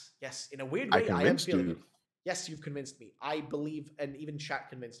 Yes. In a weird way, I am feeling it. Yes, you've convinced me. I believe, and even chat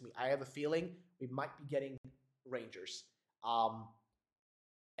convinced me. I have a feeling we might be getting Rangers.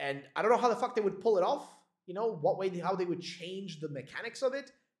 And I don't know how the fuck they would pull it off. How they would change the mechanics of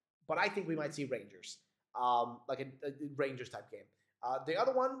it. But I think we might see Rangers. Like a Rangers type game. The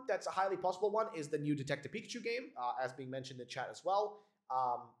other one that's a highly possible one is the new Detective Pikachu game, as being mentioned in chat as well.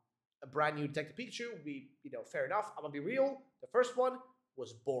 A brand new Detective Pikachu would be, fair enough. I'm gonna be real. The first one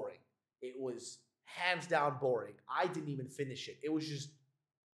was boring. It was hands down boring. I didn't even finish it. It was just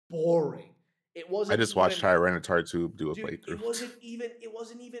boring. It wasn't. I just watched Tyranitar 2 do a playthrough. It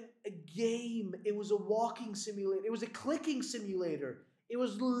wasn't even a game. It was a walking simulator. It was a clicking simulator. It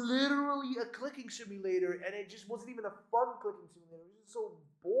was literally a clicking simulator, and it just wasn't even a fun clicking simulator. It was just so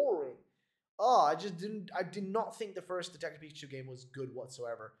boring. I did not think the first Detective Pikachu game was good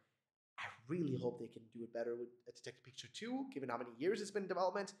whatsoever. I really hope they can do it better with Detective Pikachu 2, given how many years it's been in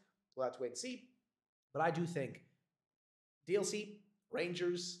development. We'll have to wait and see. But I do think DLC,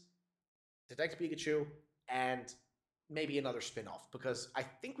 Rangers, Detective Pikachu, and maybe another spin-off, because I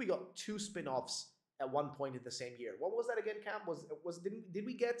think we got 2 spin-offs at one point in the same year. What was that again, Cam? Did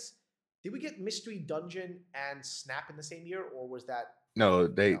we get Mystery Dungeon and Snap in the same year, or was that? No,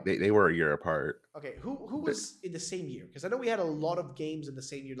 they were a year apart. Okay, who was in the same year? Because I know we had a lot of games in the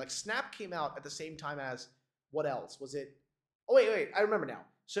same year. Like Snap came out at the same time as what else? Was it? Oh wait, I remember now.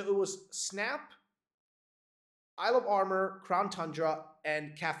 So it was Snap, Isle of Armor, Crown Tundra,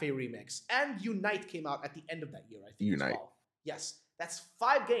 and Cafe Remix. And Unite came out at the end of that year, I think. Unite. As well. Yes, that's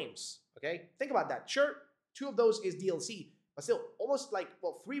 5 games. Okay, think about that. Sure, 2 of those is DLC, but still almost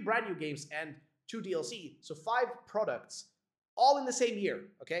 3 brand new games and 2 DLC. So 5 products, all in the same year.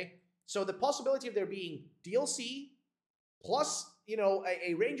 Okay, so the possibility of there being DLC plus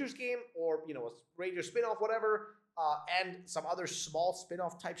a Rangers game, or a Rangers spinoff, whatever, and some other small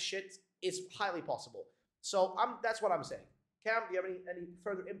spinoff type shit is highly possible. So that's what I'm saying. Cam, do you have any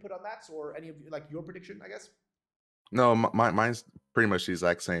further input on that, or any of your prediction, I guess? No, mine's pretty much the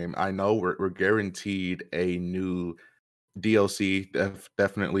exact same. I know we're guaranteed a new DLC,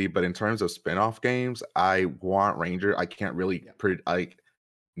 definitely, but in terms of spin-off games, I want Ranger. I can't really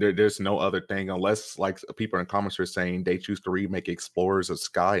there's no other thing unless people in comments are saying they choose to remake Explorers of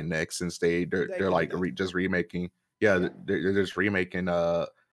Sky next, since they're just remaking. Yeah, they're just remaking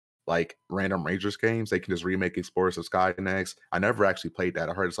random Rangers games. They can just remake Explorers of Sky next. I never actually played that.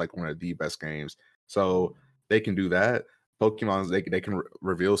 I heard it's one of the best games. So they can do that. Pokemon, they can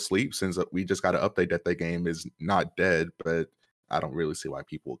reveal Sleep, since we just got to update that the game is not dead, but I don't really see why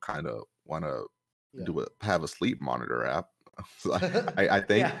people kind of want to have a sleep monitor app. So I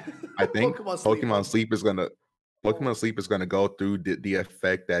think I think Pokemon Sleep. Pokemon Okay. Sleep is gonna Oh. Pokemon Sleep is gonna go through the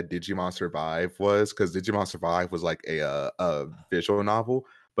effect that Digimon Survive was, because Digimon Survive was like a visual novel,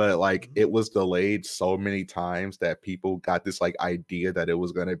 but like Mhm. it was delayed so many times that people got this like idea that it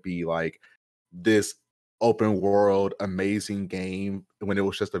was gonna be like this open world amazing game when it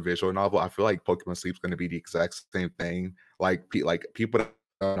was just a visual novel. I feel like Pokemon Sleep's gonna be the exact same thing. Like people that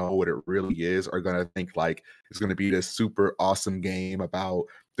don't know what it really is are gonna think like it's gonna be this super awesome game about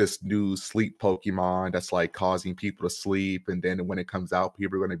this new sleep Pokemon that's like causing people to sleep. And then when it comes out,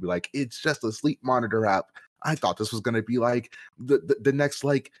 people are going to be like, it's just a sleep monitor app. I thought this was going to be like the next,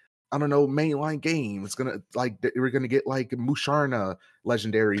 like, I don't know, mainline game. It's going to like, we're going to get like Musharna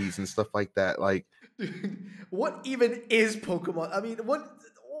legendaries and stuff like that. Like, Dude, what even is Pokemon? I mean, what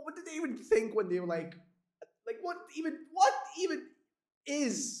did they even think when they were like what even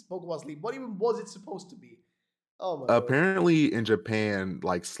is Pokemon Sleep? What even was it supposed to be? Oh my god. apparently in Japan,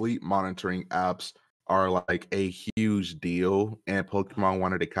 like sleep monitoring apps are like a huge deal. And Pokemon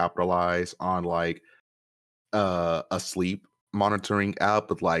wanted to capitalize on like a sleep monitoring app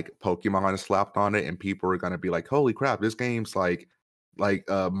with like Pokemon slapped on it, and people are gonna be like, "Holy crap, this game's like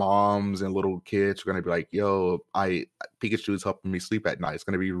moms and little kids are gonna be like, yo, I Pikachu's helping me sleep at night. It's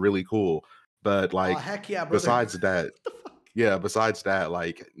gonna be really cool." But Oh like heck yeah, brother. besides that, What the fuck? yeah, besides that,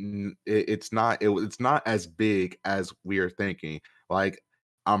 like it's not as big as we're thinking. Like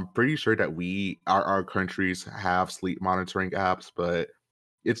I'm pretty sure that our countries have sleep monitoring apps, but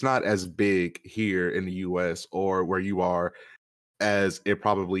it's not as big here in the US or where you are as it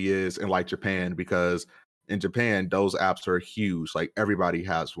probably is in like Japan, because in Japan those apps are huge. Like everybody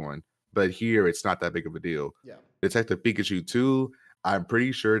has one. But here it's not that big of a deal. Yeah. Detective Pikachu 2, I'm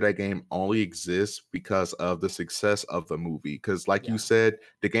pretty sure that game only exists because of the success of the movie. Because like you Yeah. said,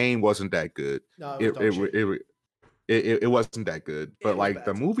 the game wasn't that good. No, it was It dog it shit. it wasn't that good. But It was like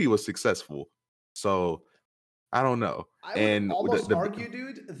the bad. movie was successful. So I don't know. I would And almost argue,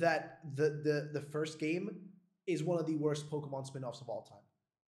 dude, that the first game is one of the worst Pokemon spin-offs of all time.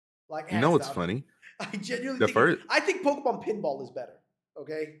 Like you hands know what's down. funny? I genuinely The think first I think Pokemon Pinball is better.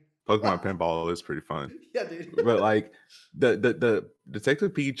 Okay. Pokemon Pinball is pretty fun. Yeah, dude. But like the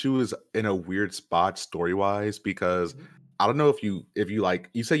Detective Pikachu is in a weird spot story wise, because Mhm. I don't know if you like,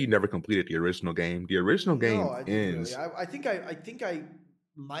 you say you never completed the original game. The original No, game I didn't really. ends. I think I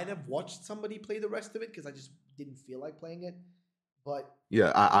might have watched somebody play the rest of it because I just didn't feel like playing it. But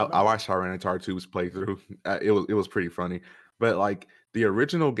Yeah, I don't I remember. watched Tyranitar 2's playthrough. It was pretty funny. But like the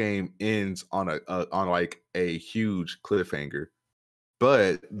original game ends on on like a huge cliffhanger.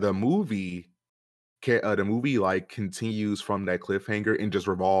 But Yeah. the movie like continues from that cliffhanger and just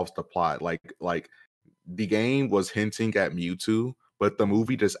revolves the plot. Like the game was hinting at Mewtwo, but the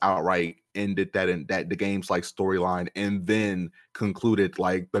movie just outright ended that in that the game's like storyline, and then concluded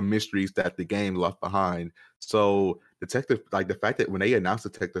like the mysteries that the game left behind. So like the fact that when they announced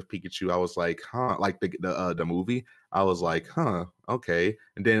Detective Pikachu, I was like, huh, like the movie, I was like, huh, okay.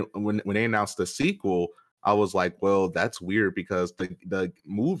 And then when they announced the sequel, I was like, well, that's weird, because the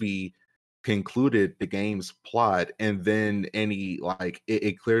movie concluded the game's plot, and then any like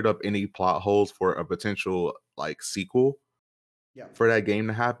it cleared up any plot holes for a potential like sequel Yeah. for that game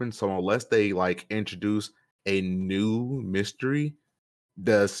to happen. So unless they like introduce a new mystery,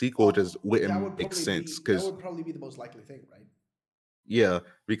 the sequel just Well, wouldn't make sense. that Because would probably be the most likely thing, right? yeah,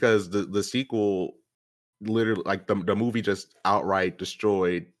 because the sequel literally, like the movie just outright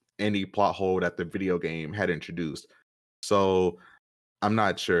destroyed any plot hole that the video game had introduced. So I'm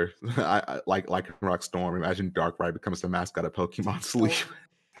not sure. Like Rock Storm. Imagine Darkrai becomes the mascot of Pokemon Sleep.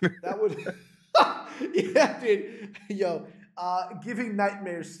 Oh, that would. Yeah, dude. Yo, giving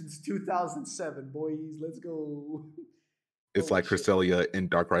nightmares since 2007, boys. Let's go. It's Holy like shit. Cresselia in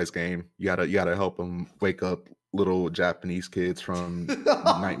Darkrai's game. You gotta help him wake up little Japanese kids from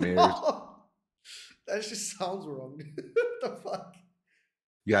Oh, nightmares. no. That just sounds wrong. What the fuck?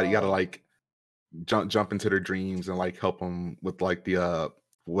 You gotta Oh, like jump into their dreams and like help them with like the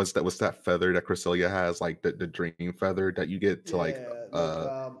what's that feather that Cresselia has, like the dream feather that you get to like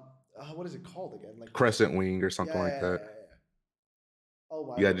yeah. Like, what is it called again? Like, crescent wing or yeah, something yeah, like yeah, that. yeah, yeah. Oh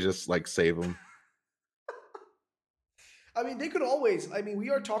my You gotta lord. just like save them. I mean, they could always. I mean, we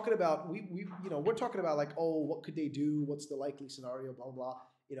are talking about we're talking about like, oh, what could they do? What's the likely scenario? Blah blah.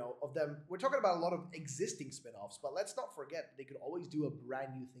 Blah, of them. We're talking about a lot of existing spin-offs, but let's not forget they could always do a brand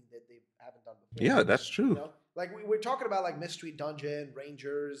new thing that they haven't done before. Yeah, that's true. Like we're talking about like Mystery Dungeon,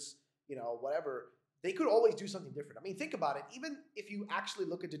 Rangers, whatever. They could always do something different. I mean, think about it. Even if you actually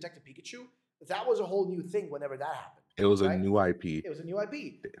look at Detective Pikachu, that was a whole new thing whenever that happened, It was a right? new IP. It was a new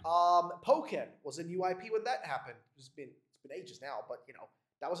IP. Pokken was a new IP when that happened. It's been ages now, but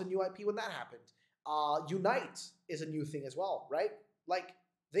That was a new IP when that happened. Unite is a new thing as well, right? Like,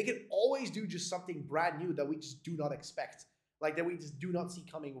 they can always do just something brand new that we just do not expect. Like, that we just do not see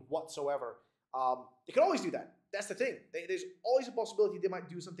coming whatsoever. They can always do that. That's the thing. There's always a possibility they might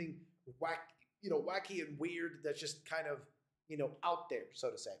do something wacky and weird that's just kind of, out there, so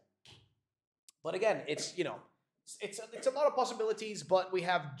to say. But again, it's a lot of possibilities, but we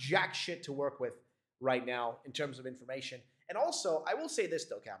have jack shit to work with right now in terms of information. And also, I will say this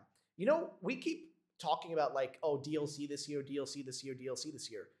though, Cam. We keep talking about like, oh, DLC this year, DLC this year, DLC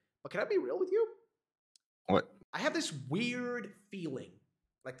this year. But can I be real with you? What? I have this weird feeling,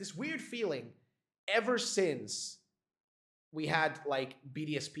 ever since we had like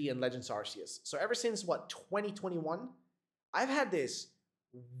BDSP and Legends Arceus. So ever since 2021, I've had this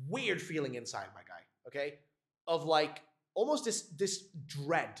weird feeling inside my guy, okay? Of like almost this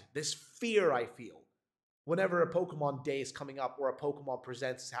dread, this fear I feel whenever a Pokemon Day is coming up or a Pokemon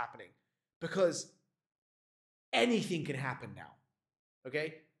Presents is happening. Because anything can happen now,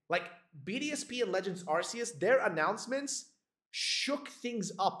 okay? Like BDSP and Legends Arceus, their announcements shook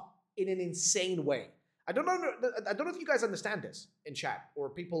things up in an insane way. I don't know if you guys understand this in chat or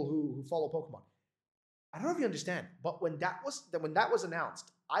people who follow Pokemon. I don't know if you understand, but when that was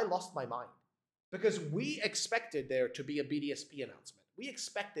announced, I lost my mind because we expected there to be a BDSP announcement. We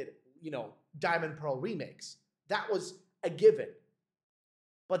expected, Diamond Pearl remakes. That was a given.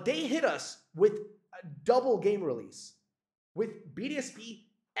 But they hit us with a double game release with BDSP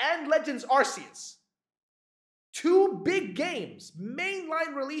and Legends Arceus. Two big games,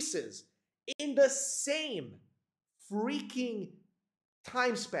 mainline releases in the same freaking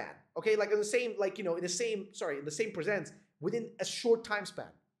time span. Okay, like in the same presents within a short time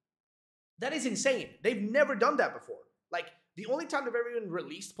span. That is insane. They've never done that before. Like the only time they've ever even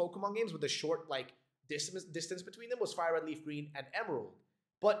released Pokemon games with a short distance between them was Fire Red, Leaf Green, and Emerald.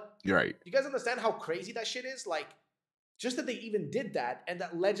 But you're right. You guys understand how crazy that shit is? Like, just that they even did that, and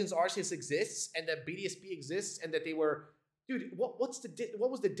that Legends Arceus exists, and that BDSP exists, and that they were, dude. What was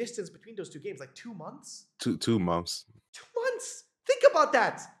the distance between those two games? Like 2 months? 2 months. 2 months. Think about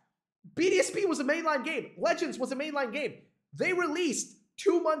that. BDSP was a mainline game. Legends was a mainline game. They released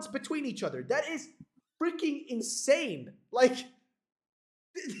 2 months between each other. That is freaking insane. Like,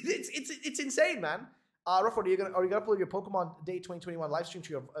 it's insane, man. Rufford, are you gonna upload your Pokemon Day 2021 live stream to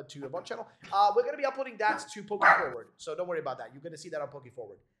your bot channel? We're gonna be uploading that to PokeForward, so don't worry about that. You're gonna see that on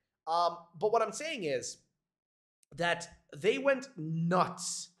PokeForward. But what I'm saying is that they went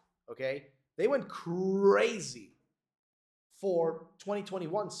nuts. Okay, they went crazy for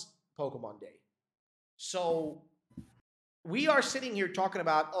 2021's Pokemon Day. So we are sitting here talking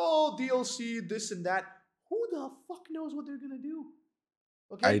about DLC, this and that. Who the fuck knows what they're gonna do?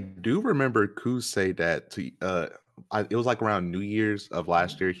 Okay. I do remember Kuz say that it was like around New Year's of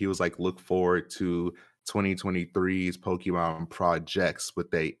last year. He was like, look forward to 2023's Pokemon projects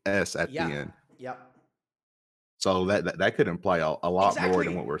with a S at the end. Yeah. So that could imply a lot more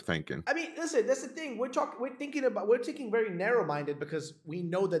than what we're thinking. I mean, listen, that's the thing. We're thinking very narrow-minded because we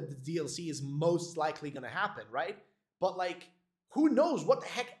know that the DLC is most likely going to happen, right? But like, who knows what the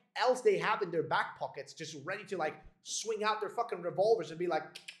heck else they have in their back pockets, just ready to like swing out their fucking revolvers and be like,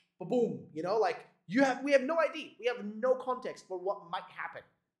 boom, like we have no idea. We have no context for what might happen.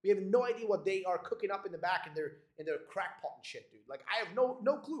 We have no idea what they are cooking up in the back in their crackpot and shit, dude. Like I have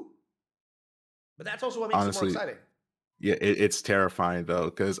no clue. But that's also what makes it more exciting. Yeah, it's terrifying though,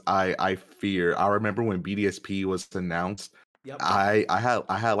 because I remember when BDSP was announced. Yep. I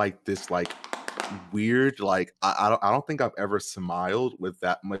had like this like weird like I don't think I've ever smiled with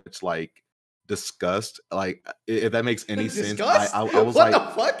that much like disgust, like if that makes any sense. I was what like, the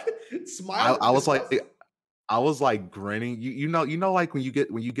fuck? Smile. I was like grinning. You know like when you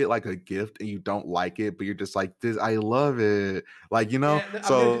get like a gift and you don't like it, but you're just like, this, I love it. Like, Yeah, I'm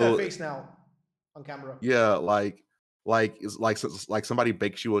gonna do that face now on camera. Yeah, it's like somebody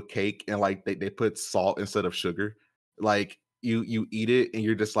bakes you a cake and like they put salt instead of sugar. Like you eat it and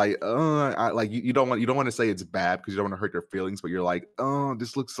you're just like, you don't want to say it's bad because you don't want to hurt their feelings, but you're like, oh,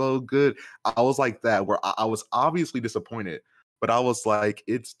 this looks so good. I was like that, where I was obviously disappointed, but I was like,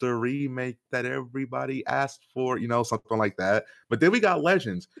 it's the remake that everybody asked for, something like that. But then we got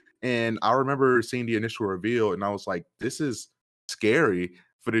Legends, and I remember seeing the initial reveal, and I was like, this is scary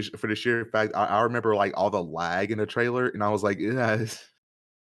for the sheer fact. I remember like all the lag in the trailer, and I was like, yeah,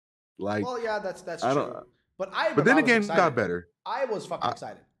 like, well, yeah, that's true. But then the game got better. I was fucking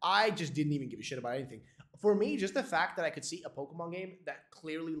excited. I just didn't even give a shit about anything. For me, just the fact that I could see a Pokemon game that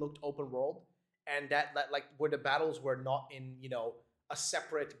clearly looked open world, and that like where the battles were not in a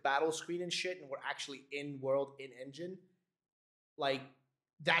separate battle screen and shit, and were actually in world, in engine, like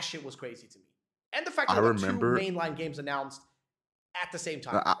That shit was crazy to me. And the fact I that there were two remember. mainline games announced at the same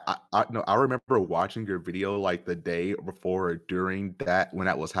time. I remember watching your video like the day before or during that when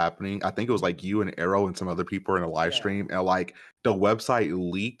that was happening. I think it was like you and Arrow and some other people in a live stream, and like the website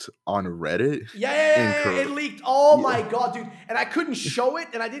leaked on Reddit. Yeah, it leaked. Oh my god, dude! And I couldn't show it,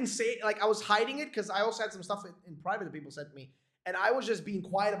 and I didn't say it. Like I was hiding it because I also had some stuff in private that people sent me, and I was just being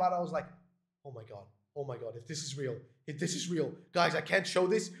quiet about it. I was like, oh my god, if this is real, guys, I can't show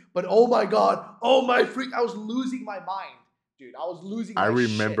this, but oh my god, oh my freak, I was losing my mind. Dude, I was losing my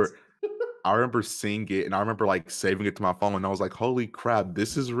shit. I remember seeing it, and I remember like saving it to my phone, and I was like, "Holy crap,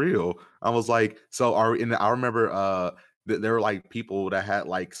 this is real!" I was like, I remember there were like people that had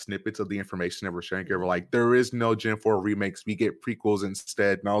like snippets of the information that were sharing. They were like, "There is no Gen 4 remakes. We get prequels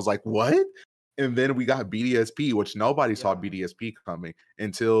instead." And I was like, "What?" And then we got BDSP, which nobody saw BDSP coming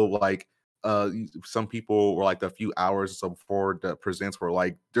until like some people were like a few hours or so before the presents were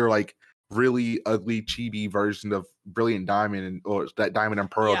like, they're like really ugly chibi version of Brilliant Diamond or that Diamond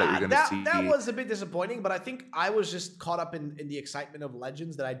and Pearl that you're gonna see. That was a bit disappointing, but I think I was just caught up in the excitement of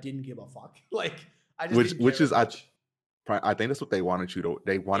Legends that I didn't give a fuck. Like I just which is I think that's what they wanted you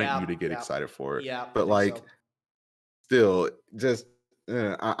to get excited for it. Yeah, but like still just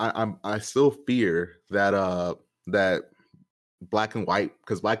I still fear that that Black and White,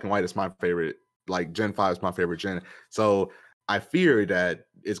 because Black and White is my favorite, like Gen 5 is my favorite gen. So I fear that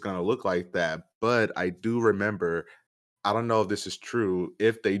it's going to look like that, but I do remember, I don't know if this is true,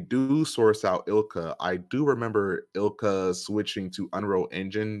 if they do source out Ilka, I do remember Ilka switching to Unreal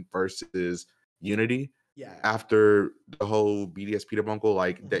Engine versus Unity. Yeah. After the whole BDSP debacle,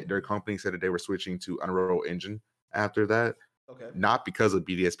 like their company said that they were switching to Unreal Engine after that. Okay. Not because of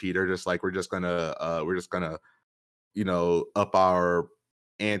BDSP, they're just like, we're just gonna up our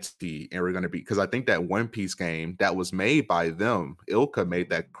ante, and we're gonna be, because I think that One Piece game that was made by them, Ilka made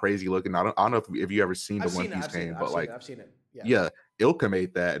that crazy looking. I don't know if you ever seen the One Piece game, but like I've seen it. Yeah, Ilka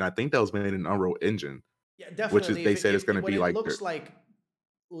made that, and I think that was made in Unreal Engine. Yeah, definitely. Which is they said it's gonna be like, it looks like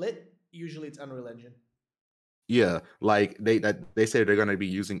lit. Usually it's Unreal Engine. Yeah, like they say they're gonna be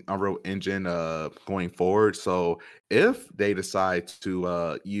using Unreal Engine going forward. So if they decide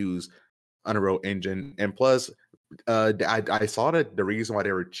to use Unreal Engine, and plus I saw that the reason why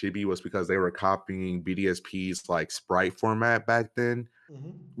they were chibi was because they were copying BDSP's like sprite format back then,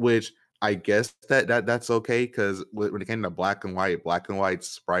 which I guess that's okay, because when it came to Black and White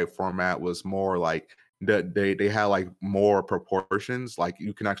sprite format was more like they had like more proportions. Like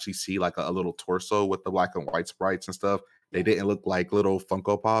you can actually see like a little torso with the Black and White sprites and stuff. They didn't look like little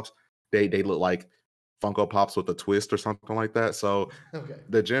Funko Pops. They look like Funko Pops with a twist or something like that. So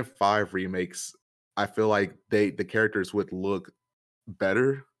the Gen 5 remakes, I feel like the characters would look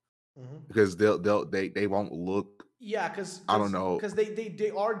better because they won't look. Yeah, because I don't know, because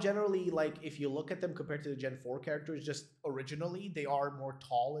they are generally, like, if you look at them compared to the Gen 4 characters, just originally they are more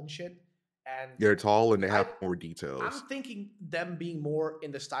tall and shit, and they're tall and they have more details. I'm thinking them being more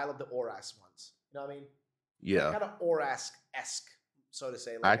in the style of the Oras ones. You know what I mean? Yeah, like, kind of Oras-esque, so to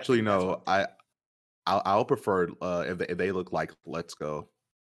say. Like, actually, no, I'll prefer if they look like Let's Go.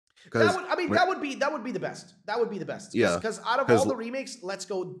 That would be the best. That would be the best. Yeah, because out of all the remakes, Let's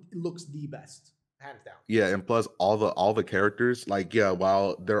Go looks the best, hands down. Yeah, and plus all the characters, like, yeah,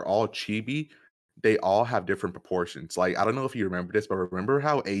 while they're all chibi, they all have different proportions. Like, I don't know if you remember this, but remember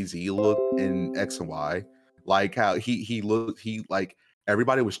how AZ looked in X and Y? Like how he looked, like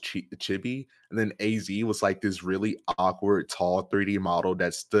everybody was chibi, and then AZ was like this really awkward, tall 3D model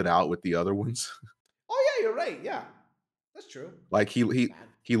that stood out with the other ones. Oh yeah, you're right. Yeah, that's true. Like he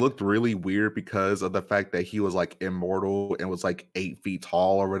looked really weird because of the fact that he was like immortal and was like 8 feet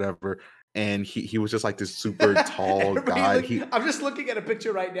tall or whatever. And he was just like this super tall guy. I'm just looking at a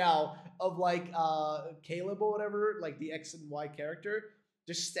picture right now of like Caleb or whatever, like the X and Y character,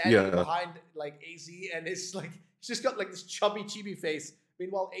 just standing behind like AZ, and it's like he's just got like this chubby chibi face.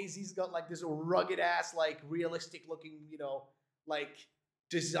 Meanwhile, AZ's got like this rugged ass, like realistic looking, like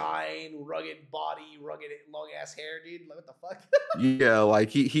design, rugged body, rugged long ass hair, dude. Like, what the fuck? Yeah, like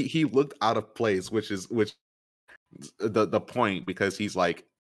he looked out of place, which the point, because he's like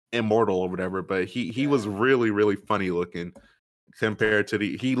immortal or whatever, but he was really, really funny looking compared to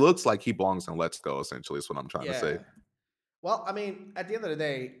he looks like he belongs in Let's Go, essentially, is what I'm trying to say. Well, I mean, at the end of the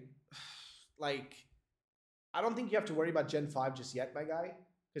day, like, I don't think you have to worry about Gen 5 just yet, my guy,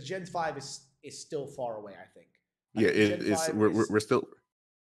 because Gen 5 is still far away, I think. We're still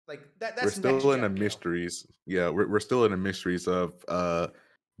like that's we're still in the mysteries. Yeah, we're still in the mysteries of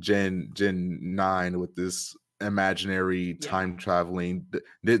Gen 9 with this imaginary time traveling.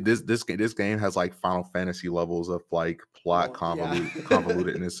 This game has like Final Fantasy levels of like plot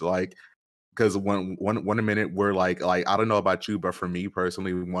convoluted, and it's like because one minute we're like I don't know about you, but for me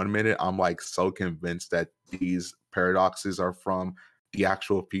personally, 1 minute I'm like so convinced that these paradoxes are from the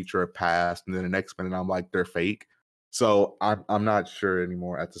actual future or past, and then the next minute I'm like they're fake. So I'm not sure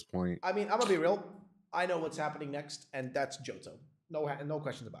anymore at this point. I mean, I'm gonna be real. I know what's happening next, and that's Johto. No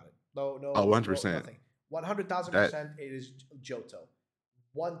questions about it. No, Oh, no, 100%. nothing. 100,000%. That It is Johto.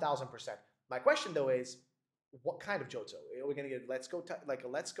 1,000%. My question though is, what kind of Johto? Are we gonna get like a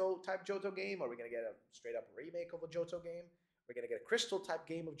Let's Go type Johto game? Are we gonna get a straight up remake of a Johto game? Are we gonna get a Crystal type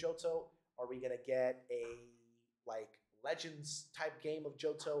game of Johto? Are we gonna get a like Legends type game of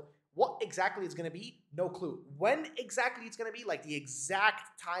Johto? What exactly it's gonna be? No clue. When exactly it's gonna be? Like the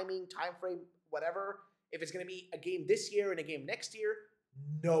exact timing, time frame, whatever. If it's gonna be a game this year and a game next year,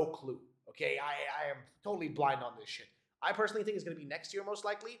 no clue. Okay, I am totally blind on this shit. I personally think it's gonna be next year most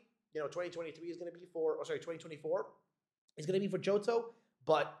likely. 2023 is gonna be 2024 is gonna be for Johto.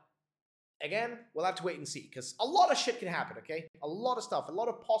 But again, we'll have to wait and see because a lot of shit can happen. Okay, a lot of stuff, a lot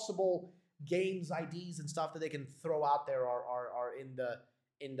of possible games, IDs, and stuff that they can throw out there are in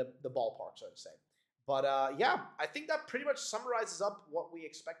the ballpark, so to say. But yeah, I think that pretty much summarizes up what we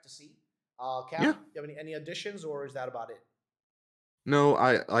expect to see. Cam, yeah. you have any additions, or is that about it? No,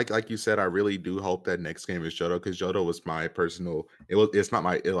 I like you said, I really do hope that next game is Johto because Johto was my personal. It's not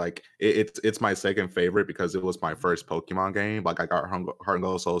my it's my second favorite because it was my first Pokemon game. Like I got Heart and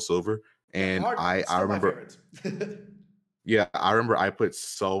Gold, Soul Silver, and I remember. Yeah, I remember I put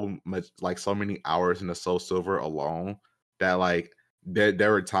so many hours into Soul Silver alone that like there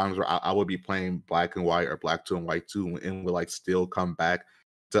were times where I would be playing Black and White or Black 2 and White 2 and would like still come back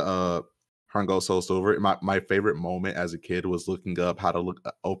to Heart and Gold, Soul Silver. My favorite moment as a kid was looking up how to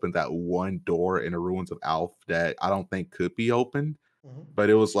open that one door in the ruins of Alph that I don't think could be opened. But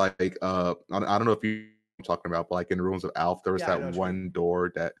it was like I don't know if you I'm talking about, but like in the ruins of Alph, there was that one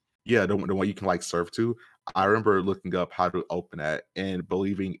door that the one you can like surf to. I remember looking up how to open that and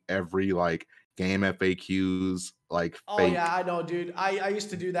believing every like game FAQs like fake. Yeah, I know, dude. I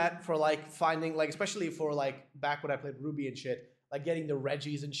used to do that for like finding like especially for like back when I played Ruby and shit. Like getting the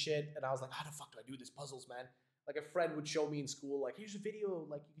Reggies and shit, and I was like, how the fuck do I do these puzzles, man? Like a friend would show me in school, like, here's a video,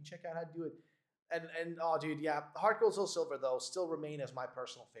 like you can check out how to do it. And oh, dude, yeah, Heart Gold, Soul Silver though still remain as my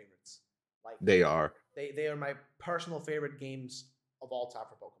personal favorites. Like they are my personal favorite games of all time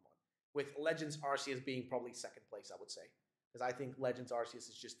for Pokemon. With Legends Arceus being probably second place, I would say, because I think Legends Arceus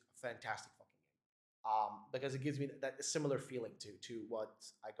is just a fantastic fucking game. Because it gives me that similar feeling to what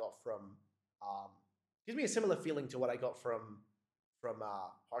I got from gives me a similar feeling to what I got from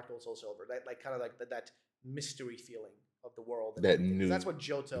Heart Gold, Soul Silver, like kind of like that mystery feeling of the world. That's what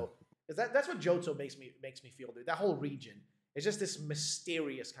Johto, that's what Johto makes me feel, dude. That whole region is just this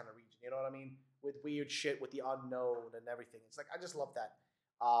mysterious kind of region. You know what I mean? With weird shit, with the unknown and everything. It's like I just love that.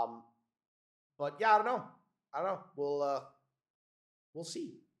 But yeah, I don't know. We'll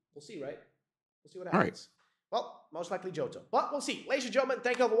see. We'll see, right? We'll see what happens. All right. Well, most likely Johto, but we'll see. Ladies and gentlemen,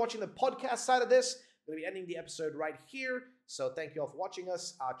 thank you all for watching the podcast side of this. We're going to be ending the episode right here. So thank you all for watching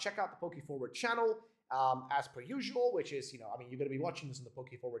us. Check out the PokeForward channel as per usual, which is, you're going to be watching this on the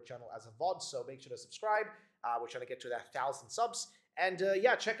PokeForward channel as a VOD. So make sure to subscribe. We're trying to get to that 1,000 subs. And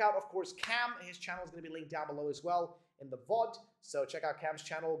yeah, check out, of course, Cam. His channel is going to be linked down below as well in the VOD. So check out Cam's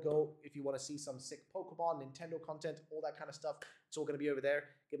channel. Go if you want to see some sick Pokemon, Nintendo content, all that kind of stuff. It's all going to be over there.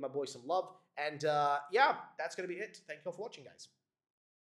 Give my boy some love. And yeah, that's going to be it. Thank you all for watching, guys.